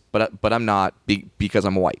AIDS, but I'm not because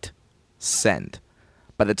I'm white. Send."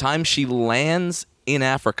 By the time she lands in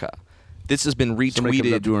Africa, this has been retweeted. Somebody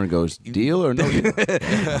comes up to her and goes, "Deal or no deal?"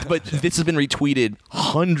 But this has been retweeted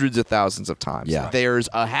hundreds of thousands of times. Yeah. There's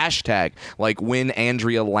a hashtag like when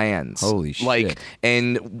Andrea lands. Holy shit.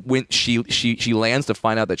 And when she lands to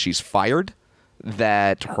find out that she's fired,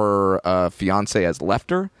 that her fiance has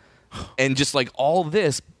left her, and just like all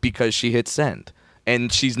this because she hit send.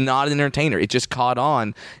 And she's not an entertainer. It just caught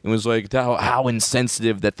on and was like how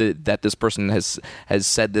insensitive that this person has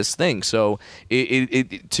said this thing. So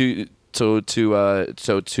to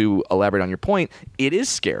elaborate on your point, it is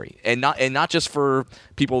scary, and not just for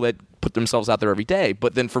people that put themselves out there every day,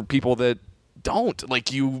 but then for people that don't. Like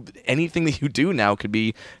anything that you do now could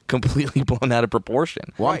be completely blown out of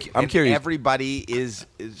proportion. Well, I'm curious. Everybody is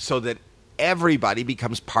so that everybody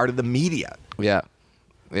becomes part of the media. Yeah.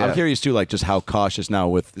 I'm curious too, like just how cautious now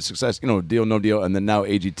with the success, Deal No Deal, and then now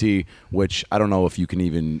AGT, which I don't know if you can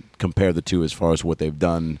even compare the two as far as what they've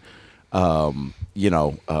done, show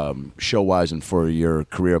wise and for your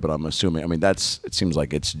career. But I'm assuming, it seems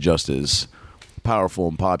like it's just as powerful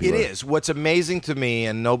and popular. It is. What's amazing to me,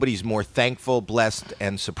 and nobody's more thankful, blessed,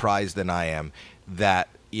 and surprised than I am, that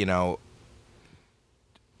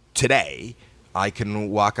today I can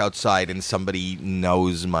walk outside and somebody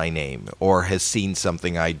knows my name or has seen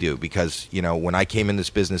something I do. Because, when I came in this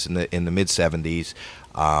business in the mid-'70s,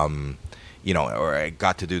 or I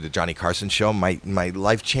got to do the Johnny Carson show, my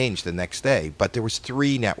life changed the next day. But there was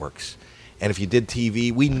 3 networks. And if you did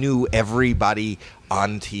TV, we knew everybody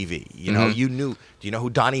on TV. You knew. Do you know who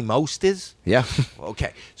Donnie Most is? Yeah.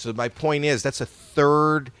 Okay. So my point is, that's a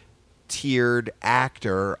third-tiered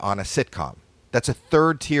actor on a sitcom. That's a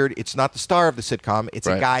third-tiered. It's not the star of the sitcom. It's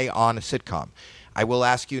a guy on a sitcom. I will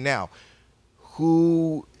ask you now,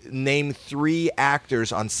 name 3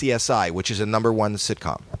 actors on CSI, which is a #1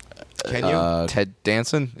 sitcom. Can you? Ted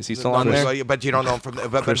Danson? Is he still on there? But you don't know him from.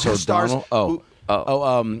 But Chris who stars? O'Donnell?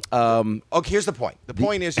 Okay, here's the point. The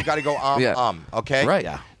point is you got to go okay? Right.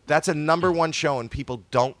 Yeah. That's a #1 show, and people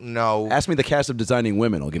don't know. Ask me the cast of Designing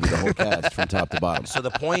Women. I'll give you the whole cast from top to bottom. So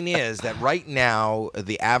the point is that right now,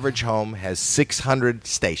 the average home has 600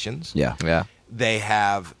 stations. Yeah. Yeah. They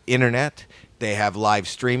have internet. They have live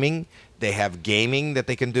streaming. They have gaming that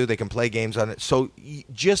they can do. They can play games on it. So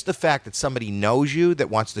just the fact that somebody knows you, that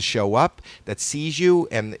wants to show up, that sees you,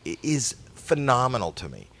 and is phenomenal to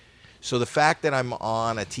me. So the fact that I'm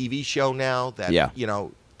on a TV show now that,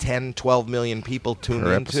 10, 12 million people tune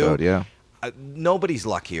per into. episode, yeah. Nobody's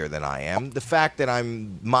luckier than I am. The fact that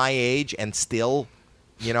I'm my age and still,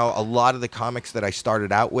 a lot of the comics that I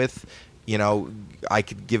started out with, I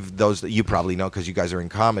could give those that you probably know because you guys are in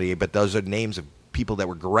comedy, but those are names of people that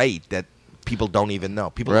were great that people don't even know.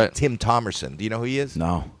 People like Tim Thomerson. Do you know who he is?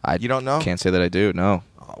 No. You don't know? Can't say that I do, no.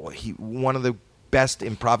 Oh, one of the best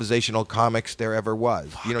improvisational comics there ever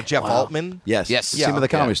was. Jeff Altman? Yes. See him at the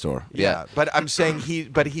Comedy Store. Yeah. But I'm saying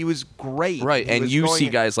he was great. Right, and you see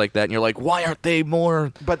guys like that, and you're like, why aren't they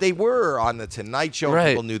more? But they were on the Tonight Show. Right.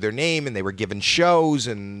 People knew their name, and they were given shows,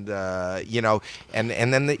 and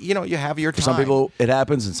and then you have your time. For some people, it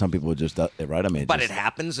happens, and some people just right. But it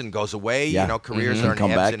happens and goes away. Yeah. Careers are in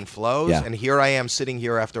come ebbs back. and flows. Yeah. And here I am sitting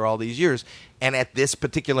here after all these years. And at this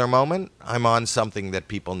particular moment, I'm on something that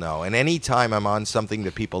people know. And any time I'm on something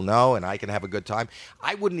that people know and I can have a good time,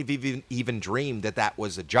 I wouldn't have even dreamed that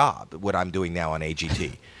was a job, what I'm doing now on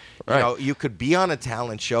AGT. Right. You could be on a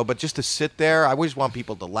talent show, but just to sit there, I always want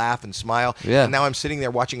people to laugh and smile. Yeah. And now I'm sitting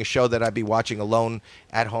there watching a show that I'd be watching alone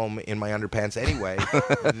at home in my underpants anyway.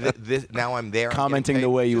 Now I'm there. Commenting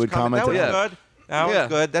the way you would comment. That was good. That was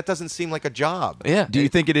good. That doesn't seem like a job. Yeah. Do you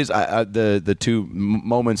think it is the two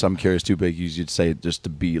moments? I'm curious too, big. You'd say just to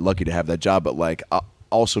be lucky to have that job, but like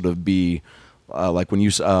also to be like when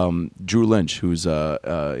you Drew Lynch, who's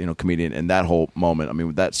a comedian, and that whole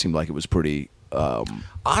moment. That seemed like it was pretty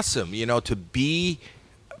awesome. To be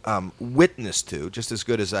witness to, just as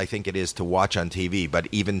good as I think it is to watch on TV, but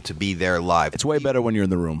even to be there live. It's way better when you're in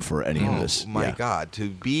the room for any of this. My God, to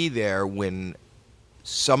be there when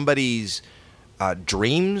somebody's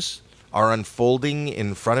dreams are unfolding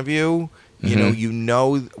in front of you. You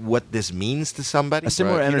know what this means to somebody. A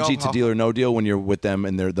similar energy to Deal or No Deal when you're with them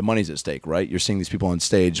and the money's at stake, right? You're seeing these people on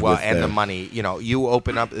stage. Well, and the money. You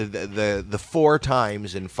open up the 4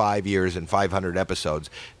 times in 5 years and 500 episodes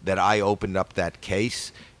that I opened up that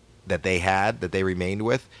case that they remained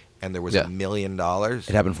with, and there was $1 million. It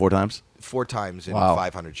happened 4 times? 4 times in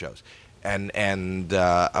 500 shows. And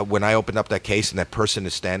when I opened up that case and that person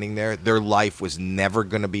is standing there, their life was never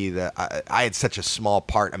going to be I had such a small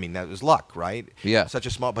part. That was luck, right? Yeah. Such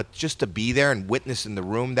a small, but just to be there and witness in the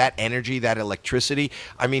room, that energy, that electricity.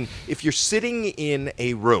 If you're sitting in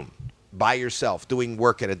a room by yourself doing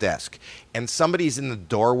work at a desk and somebody's in the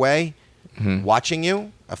doorway watching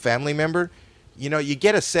you, a family member, you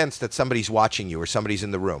get a sense that somebody's watching you or somebody's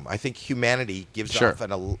in the room. I think humanity gives off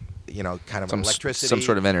kind of an electricity. Some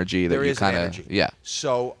sort of energy that you kind of,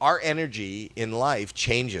 So our energy in life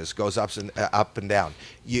changes, goes up and down.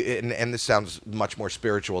 And this sounds much more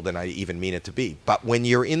spiritual than I even mean it to be. But when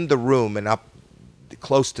you're in the room and up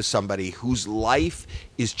close to somebody whose life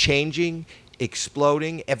is changing,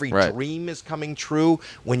 exploding, every dream is coming true.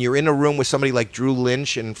 When you're in a room with somebody like Drew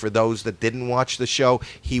Lynch, and for those that didn't watch the show,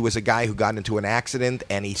 he was a guy who got into an accident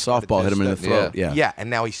and he softball hit him in the throat. Yeah,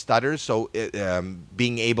 and now he stutters. So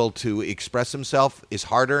being able to express himself is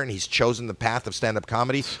harder, and he's chosen the path of stand-up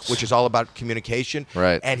comedy, which is all about communication.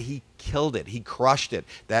 Right. And he killed it. He crushed it.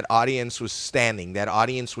 That audience was standing. That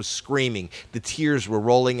audience was screaming. The tears were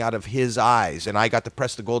rolling out of his eyes, and I got to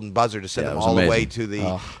press the golden buzzer to send him all the way to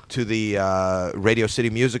the Radio City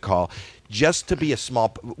Music Hall. Just to be a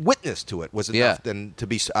small witness to it was enough. Than to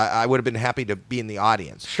be. I would have been happy to be in the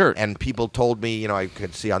audience. Sure. And people told me, I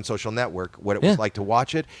could see on social network what it was like to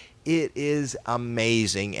watch it. It is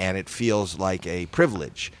amazing, and it feels like a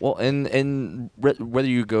privilege. Well, and whether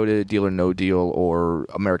you go to Deal or No Deal or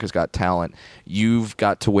America's Got Talent, you've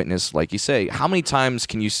got to witness, like you say, how many times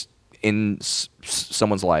can you, in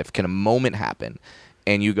someone's life, can a moment happen,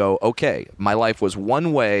 and you go, okay, my life was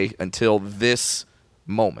one way until this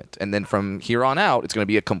moment, and then from here on out, it's going to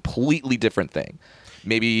be a completely different thing.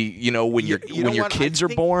 Maybe when your kids are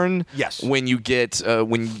born. Yes. When you get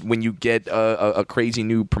when you get a crazy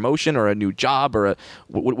new promotion or a new job or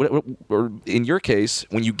or in your case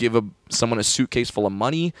when you give someone a suitcase full of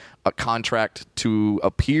money, a contract to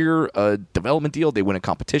appear, a development deal, they win a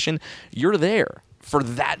competition. You're there for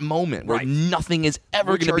that moment where nothing is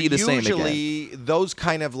ever going to be the same again. Usually, those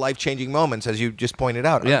kind of life-changing moments, as you just pointed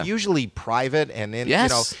out, are usually private. And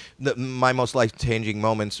my most life-changing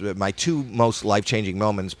moments, my two most life-changing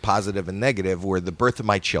moments, positive and negative, were the birth of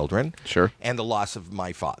my children, and the loss of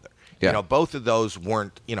my father. Yeah. Both of those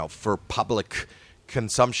weren't, for public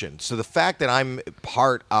consumption. So the fact that I'm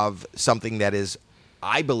part of something that is,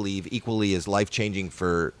 I believe, equally as life-changing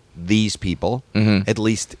for these people, at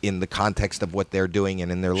least in the context of what they're doing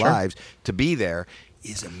and in their lives, to be there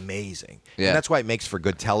is amazing. Yeah. And that's why it makes for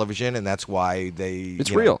good television, and that's why they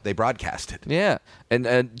broadcast it. Yeah.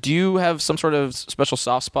 And do you have some sort of special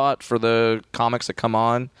soft spot for the comics that come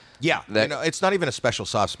on? Yeah. It's not even a special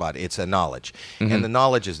soft spot. It's a knowledge. And the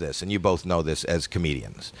knowledge is this, and you both know this as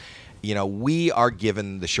comedians. We are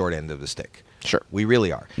given the short end of the stick. Sure. We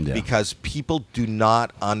really are. Yeah. Because people do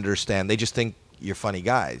not understand. They just think you're funny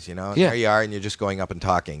guys, And there you are, and you're just going up and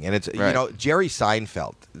talking. And it's, Jerry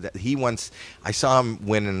Seinfeld, I saw him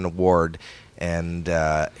win an award, and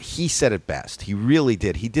he said it best. He really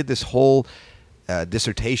did. He did this whole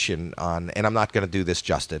dissertation on, and I'm not going to do this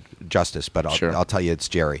justice, but I'll tell you it's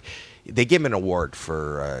Jerry. They gave him an award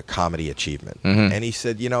for comedy achievement. And he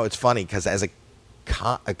said, it's funny because as a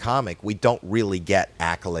comic, we don't really get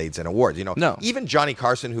accolades and awards. No. Even Johnny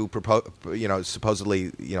Carson, who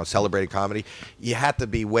supposedly celebrated comedy, you had to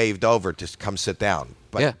be waved over to come sit down.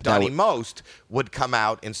 But Donnie Most would come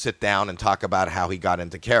out and sit down and talk about how he got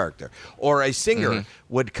into character. Or a singer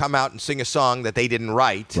would come out and sing a song that they didn't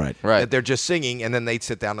write, that they're just singing, and then they'd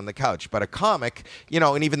sit down on the couch. But a comic,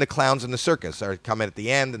 and even the clowns in the circus are coming at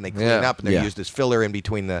the end, and they clean up, and they're used as filler in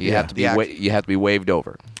between the You have to be waved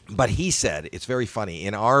over. But he said, it's very funny,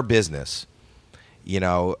 in our business,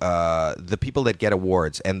 the people that get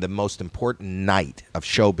awards, and the most important night of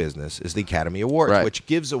show business is the Academy Awards, which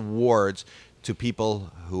gives awards to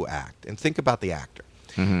people who act. And think about the actor.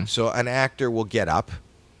 So an actor will get up,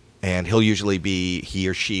 and he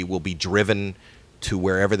or she will be driven to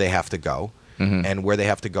wherever they have to go. And where they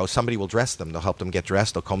have to go, somebody will dress them. They'll help them get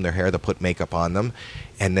dressed. They'll comb their hair. They'll put makeup on them.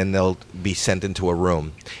 And then they'll be sent into a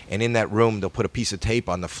room. And in that room, they'll put a piece of tape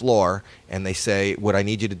on the floor. And they say, what I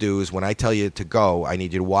need you to do is when I tell you to go, I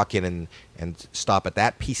need you to walk in and stop at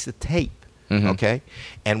that piece of tape. Okay?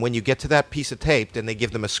 And when you get to that piece of tape, then they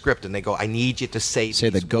give them a script. And they go, I need you to say these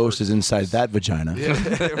the ghost words. is inside that vagina.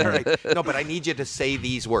 Right. No, but I need you to say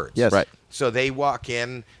these words. Yes. Right. So they walk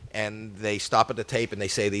in, and they stop at the tape, and they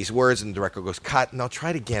say these words, and the director goes, cut. No, try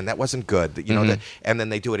it again. That wasn't good. And then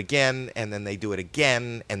they do it again, and then they do it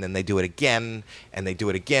again, and then they do it again, and they do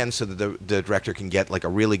it again, so that the director can get like a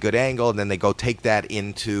really good angle, and then they go take that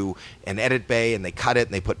into an edit bay, and they cut it,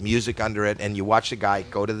 and they put music under it, and you watch the guy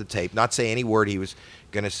go to the tape, not say any word he was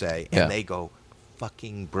going to say, and they go,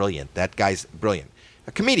 fucking brilliant. That guy's brilliant.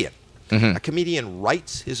 A comedian. A comedian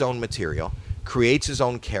writes his own material, creates his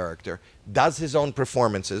own character, does his own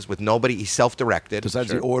performances with nobody. He's self-directed.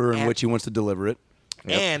 Decides the order in which he wants to deliver it.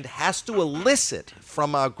 And has to elicit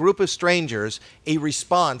from a group of strangers a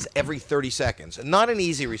response every 30 seconds. Not an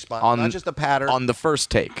easy response, not just a pattern. On the first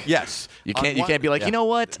take. Yes. You can't be like, you know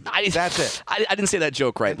what? That's it. I didn't say that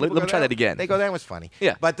joke right. Let me try that again. They go, that was funny.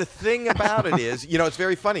 Yeah. But the thing about it is, it's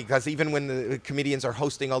very funny because even when the comedians are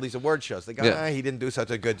hosting all these award shows, they go, he didn't do such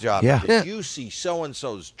a good job. Yeah. Did you see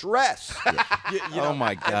so-and-so's dress? Oh,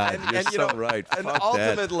 my God. You're so right. And Fuck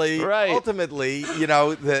ultimately,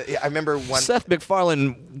 I remember one... Seth MacFarlane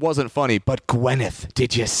wasn't funny, but Gwyneth.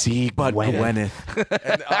 Did you see Gwyneth?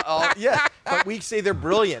 And, But we say they're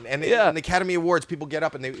brilliant, and in the Academy Awards, people get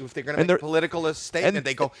up and if they're going to make a political statement,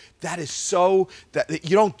 they go, "That is so that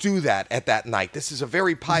you don't do that at that night. This is a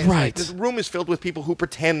very pious night. This room is filled with people who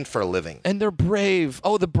pretend for a living, and they're brave.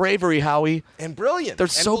 Oh, the bravery, Howie, and brilliant. They're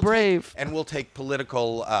so brave, and we'll take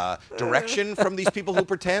political direction from these people who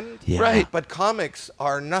pretend. Right. But comics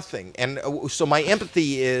are nothing, and so my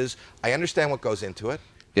empathy is I understand what goes into it.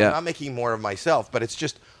 Yeah. I'm not making more of myself, but it's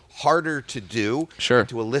just harder to do, sure,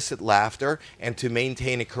 to elicit laughter and to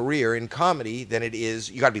maintain a career in comedy than it is.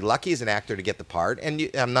 You got to be lucky as an actor to get the part, and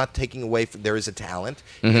I'm not taking away from, there is a talent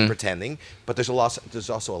in pretending, but there's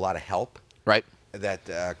also a lot of help, right,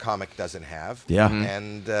 that comic doesn't have. Yeah.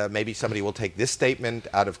 And maybe somebody will take this statement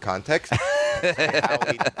out of context.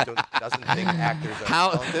 Howie doesn't think actors are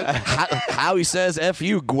talented. Howie says, "F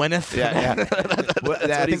you, Gwyneth." Yeah. That's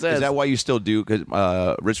what he says. Is that why you still do? Because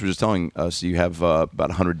Rich was just telling us you have about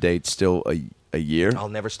 100 dates still a year. I'll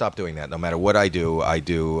never stop doing that. No matter what I do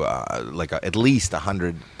at least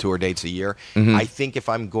 100 tour dates a year. I think if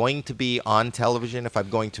I'm going to be on television, if I'm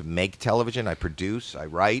going to make television, I produce, I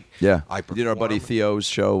write. Yeah, I perform. did our buddy Theo's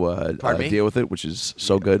show Deal With It, which is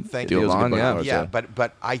so good. Thank you. Yeah,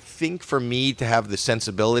 but I think for me to have the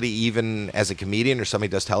sensibility, even as a comedian or somebody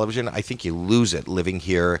who does television, I think you lose it living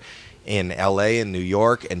here in L.A. and New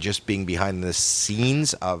York and just being behind the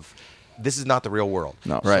scenes of. This is not the real world.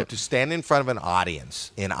 No. So to stand in front of an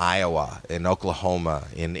audience in Iowa, in Oklahoma,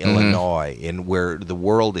 in Illinois, in where the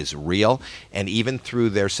world is real, and even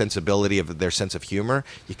through their sensibility of their sense of humor,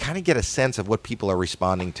 you kind of get a sense of what people are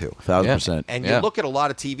responding to. 1,000%. And you look at a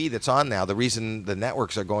lot of TV that's on now, the reason the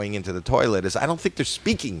networks are going into the toilet is I don't think they're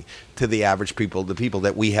speaking to the average people, the people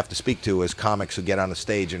that we have to speak to as comics who get on a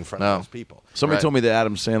stage in front of those people. Somebody told me that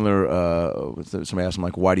Adam Sandler, somebody asked him,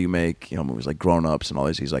 like, why do you make movies like Grown Ups and all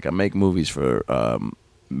these? He's like, I make movies for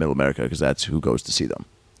middle America because that's who goes to see them.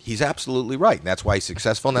 He's absolutely right. And that's why he's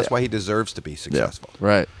successful, and that's why he deserves to be successful. Yeah.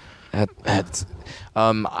 Right.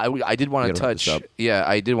 I did want to touch. Yeah,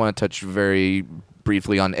 I did want to touch very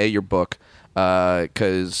briefly on your book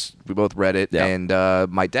because we both read it, and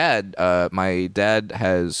my dad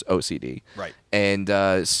has OCD, right? And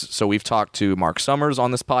so we've talked to Mark Summers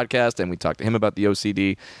on this podcast, and we talked to him about the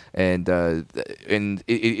OCD, and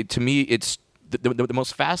it to me, it's the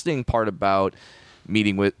most fascinating part about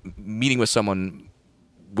meeting with someone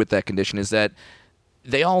with that condition is that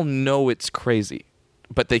they all know it's crazy,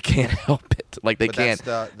 but they can't help it. Like they can't.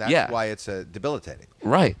 That's why it's debilitating.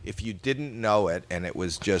 Right. If you didn't know it and it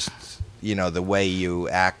was just the way you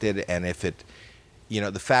acted, and if it,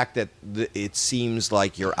 the fact that it seems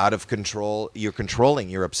like you're out of control, you're controlling,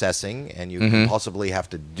 you're obsessing, and you compulsively have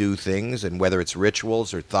to do things, and whether it's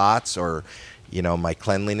rituals or thoughts or, my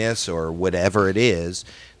cleanliness or whatever it is,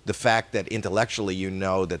 the fact that intellectually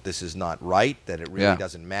that this is not right, that it really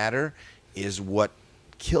doesn't matter, is what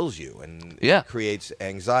kills you and creates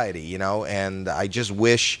anxiety, and I just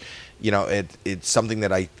wish, it's something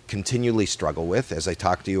that I continually struggle with. As I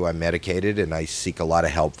talk to you, I'm medicated and I seek a lot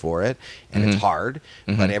of help for it, and it's hard,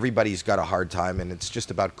 but everybody's got a hard time, and it's just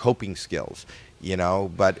about coping skills,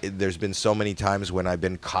 but there's been so many times when I've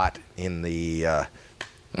been caught in the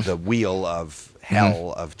wheel of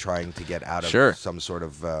hell of trying to get out of some sort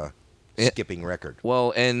of skipping record.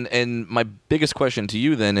 Well, and my biggest question to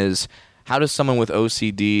you then is, how does someone with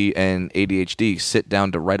OCD and ADHD sit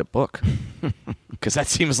down to write a book? Because that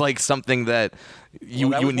seems like something that that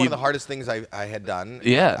was one of the hardest things I had done.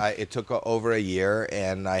 Yeah. It took over a year,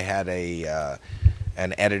 and I had an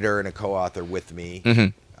editor and a co-author with me.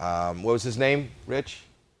 What was his name, Rich?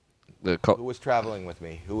 Who was traveling with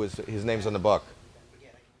me? His name's on the book.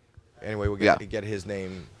 Anyway, we'll get his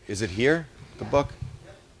name. Is it here, the book?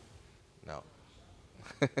 No.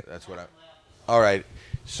 That's what all right.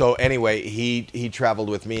 So anyway, he traveled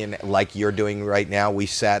with me, and like you're doing right now, we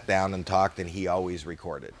sat down and talked, and he always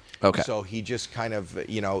recorded. Okay. So he just kind of,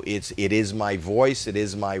 it is my voice, it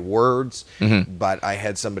is my words, but I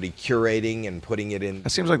had somebody curating and putting it in.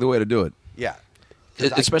 That seems like the way to do it. Yeah.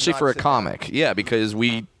 Especially for a comic. Down. Yeah, because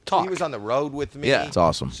we talk. He was on the road with me. Yeah, it's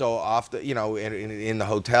awesome. So off the, in the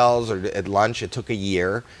hotels or at lunch, it took a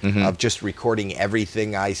year of just recording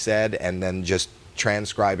everything I said and then just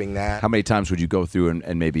transcribing that. How many times would you go through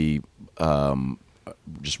and maybe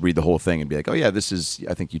just read the whole thing and be like, oh yeah,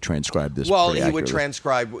 I think you transcribed this. Well, he would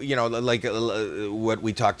transcribe, like what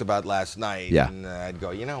we talked about last night. Yeah. And I'd go,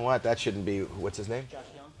 you know what, that shouldn't be, what's his name?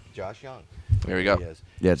 Josh Young. There we go.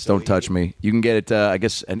 Yeah, it's Don't Touch Me. You can get it, I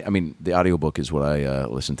guess, I mean, the audiobook is what I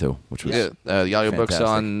listen to, which was the audiobook's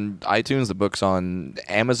on iTunes, the book's on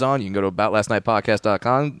Amazon. You can go to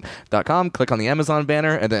aboutlastnightpodcast.com, click on the Amazon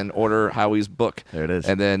banner, and then order Howie's book. There it is.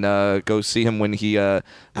 And then go see him when he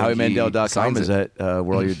HowieMandel.com, is that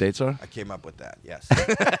where all your dates are? I came up with that, yes.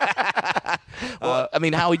 Well, I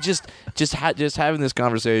mean, Howie, just having this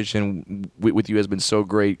conversation with you has been so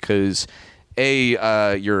great because,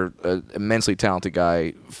 you're an immensely talented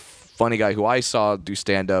guy, funny guy who I saw do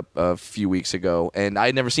stand-up a few weeks ago, and I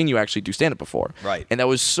had never seen you actually do stand-up before. Right. And that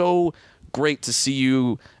was so great to see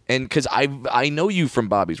you, and because I know you from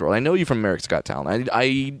Bobby's World, I know you from America's Got Talent,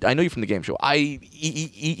 I know you from the game show.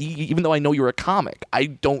 Even though I know you're a comic, I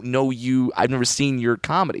don't know you. I've never seen your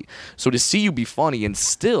comedy. So to see you be funny and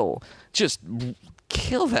still just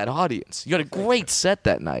kill that audience. You had a great set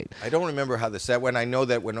that night. I don't remember how the set went. I know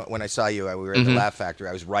that when I saw you, we were at the Laugh Factory.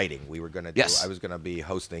 I was writing. We were going to do. Yes. I was going to be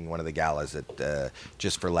hosting one of the galas at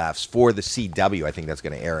Just for Laughs for the CW. I think that's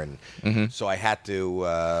going to air, and so I had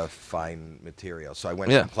to find material. So I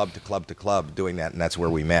went from club to club to club doing that, and that's where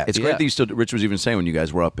we met. It's great that you still. Rich was even saying when you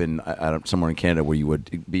guys were up in somewhere in Canada where you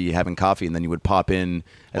would be having coffee and then you would pop in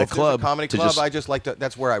at a club, comedy club. I just like to.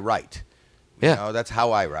 That's where I write. Yeah. You know, that's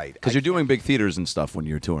how I write. Because you're doing big theaters and stuff when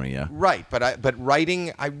you're touring, yeah? Right, but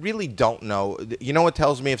writing, I really don't know. You know what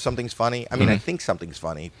tells me if something's funny? I mean, I think something's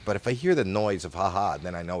funny, but if I hear the noise of ha-ha,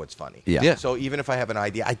 then I know it's funny. Yeah. So even if I have an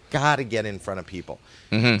idea, I got to get in front of people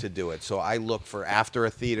to do it. So I look for after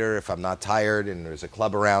a theater. If I'm not tired and there's a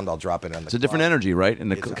club around, I'll drop in on the It's a different energy, right, in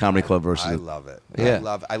the comedy club versus... I love it.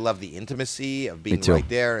 Yeah. I love the intimacy of being right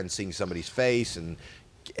there and seeing somebody's face and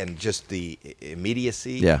just the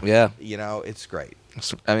immediacy. Yeah. You know, it's great.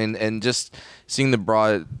 I mean, and just seeing the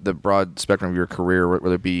broad spectrum of your career,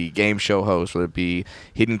 whether it be game show host, whether it be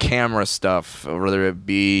hidden camera stuff, whether it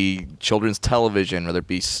be children's television, whether it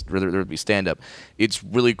be stand up, it's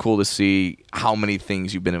really cool to see how many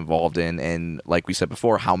things you've been involved in, and like we said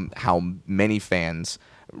before, how many fans.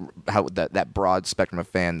 How that broad spectrum of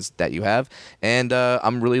fans that you have, and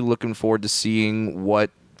I'm really looking forward to seeing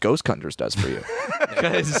what Ghost Hunters does for you,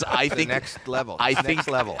 because I think next level. I think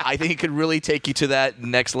it could really take you to that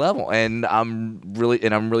next level, and I'm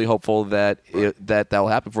really hopeful that that'll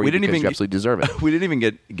happen for you. You absolutely deserve it. We didn't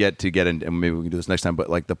even get in, and maybe we can do this next time. But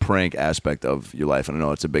like the prank aspect of your life, and I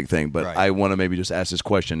know it's a big thing, but I want to maybe just ask this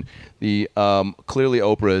question: the clearly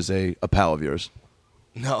Oprah is a pal of yours.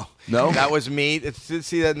 No, that was me.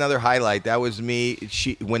 See that another highlight. That was me.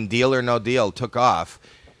 When Deal or No Deal took off,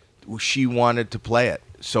 she wanted to play it.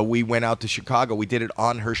 So we went out to Chicago. We did it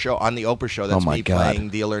on her show, on the Oprah show. That's me playing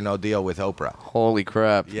Deal or No Deal with Oprah. Holy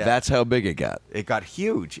crap. Yeah. That's how big it got. It got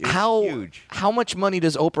huge. It was huge. How much money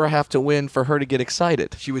does Oprah have to win for her to get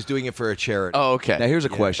excited? She was doing it for a charity. Oh, okay. Now here's a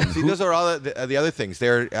question. See, those are all the other things.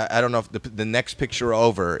 I don't know if the next picture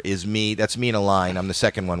over is me. That's me in a line. I'm the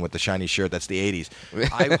second one with the shiny shirt. That's the 80s.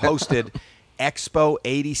 I hosted Expo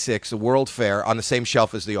 86, the World Fair, on the same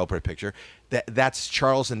shelf as the Oprah picture. That's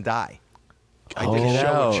Charles and Di. I did a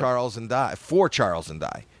show with Charles and Di, for Charles and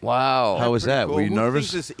Di. Wow. How was that? Cool. Were you Who nervous?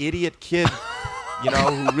 thinks this idiot kid,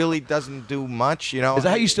 who really doesn't do much, Is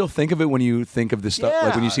that how you still think of it when you think of this stuff? Yeah.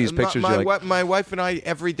 Like when you see his pictures, you're like... My wife and I,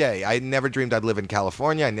 every day, I never dreamed I'd live in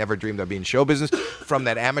California. I never dreamed I'd be in show business. From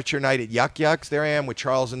that amateur night at Yuck Yucks, there I am with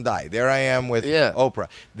Charles and Di. There I am with Oprah.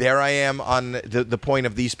 There I am on the point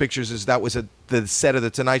of these pictures is that was the set of The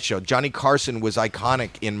Tonight Show. Johnny Carson was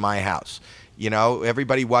iconic in my house.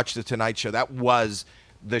 Everybody watched The Tonight Show. That was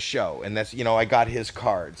the show. And that's, I got his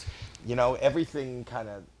cards. Everything kind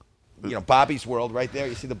of, Bobby's World right there.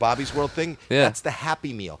 You see the Bobby's World thing? Yeah. That's the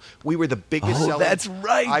Happy Meal. We were the biggest selling. That's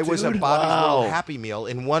right, I was a dude. Bobby's World Happy Meal.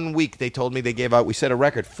 In 1 week, they told me they gave out, we set a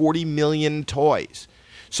record, 40 million toys.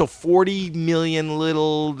 So 40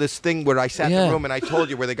 million this thing where I sat in the room and I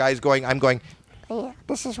told you where the guy's going, I'm going, Yeah,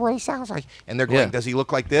 this is what he sounds like. and they're going, does he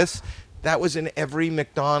look like this? That was in every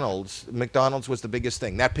McDonald's. McDonald's was the biggest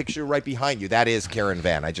thing. That picture right behind you, that is Karen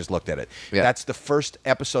Van. I just looked at it. Yeah. That's the first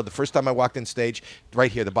episode, the first time I walked on stage,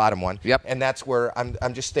 right here, the bottom one. Yep. And that's where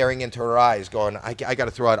I'm just staring into her eyes going, I got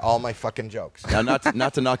to throw out all my fucking jokes. Now,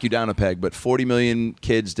 not to knock you down a peg, but 40 million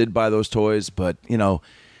kids did buy those toys, but,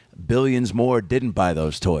 billions more didn't buy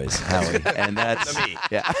those toys, Howie. And that's... me.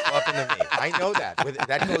 Yeah. Up into me. I know that.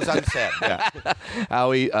 That goes unsaid. Yeah.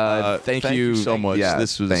 Howie, thank you so much. Yeah,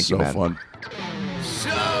 this was so fun.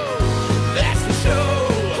 So, that's the show.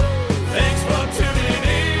 Thanks for tuning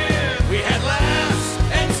in. We had laughs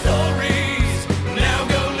and stories. Now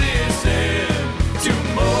go listen to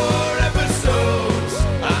more episodes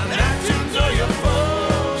on iTunes or your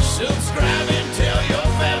phone. Subscribe and tell your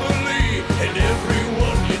family and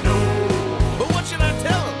everyone you know.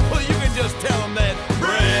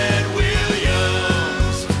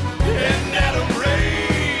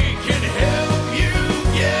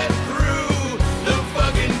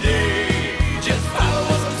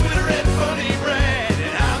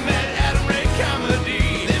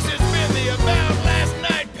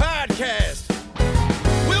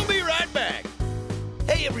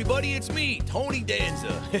 everybody, it's me, Tony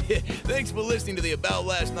Danza. Thanks for listening to the About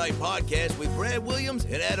Last Night podcast with Brad Williams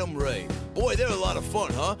and Adam Ray. Boy, they're a lot of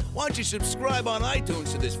fun, huh? Why don't you subscribe on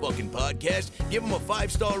iTunes to this fucking podcast, give them a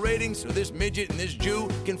 5-star rating so this midget and this Jew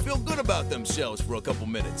can feel good about themselves for a couple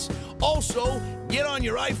minutes. Also, get on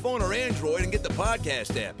your iPhone or Android and get the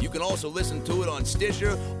podcast app. You can also listen to it on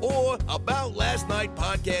Stitcher or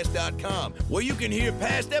aboutlastnightpodcast.com, where you can hear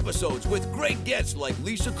past episodes with great guests like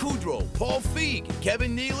Lisa Kudrow, Paul Feig,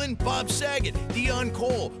 Kevin Nealon, Bob Saget, Dion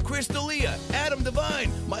Cole, Chris D'Elia, Adam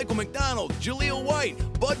Devine, Michael McDonald, Jaleel White,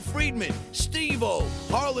 Bud Friedman, Steve-O,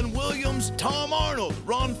 Harlan Williams, Tom Arnold,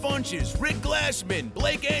 Ron Funches, Rick Glassman,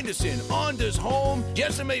 Blake Anderson, Anders Holm,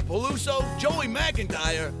 Jessime Peluso, Joey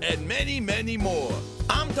McIntyre, and many, many more.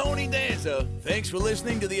 I'm Tony Danza. Thanks for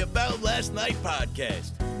listening to the About Last Night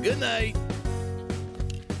podcast. Good night.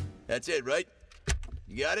 That's it, right?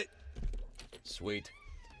 You got it? Sweet.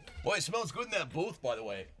 Boy, it smells good in that booth, by the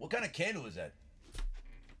way. What kind of candle is that?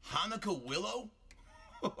 Hanukkah willow?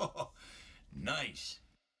 Nice.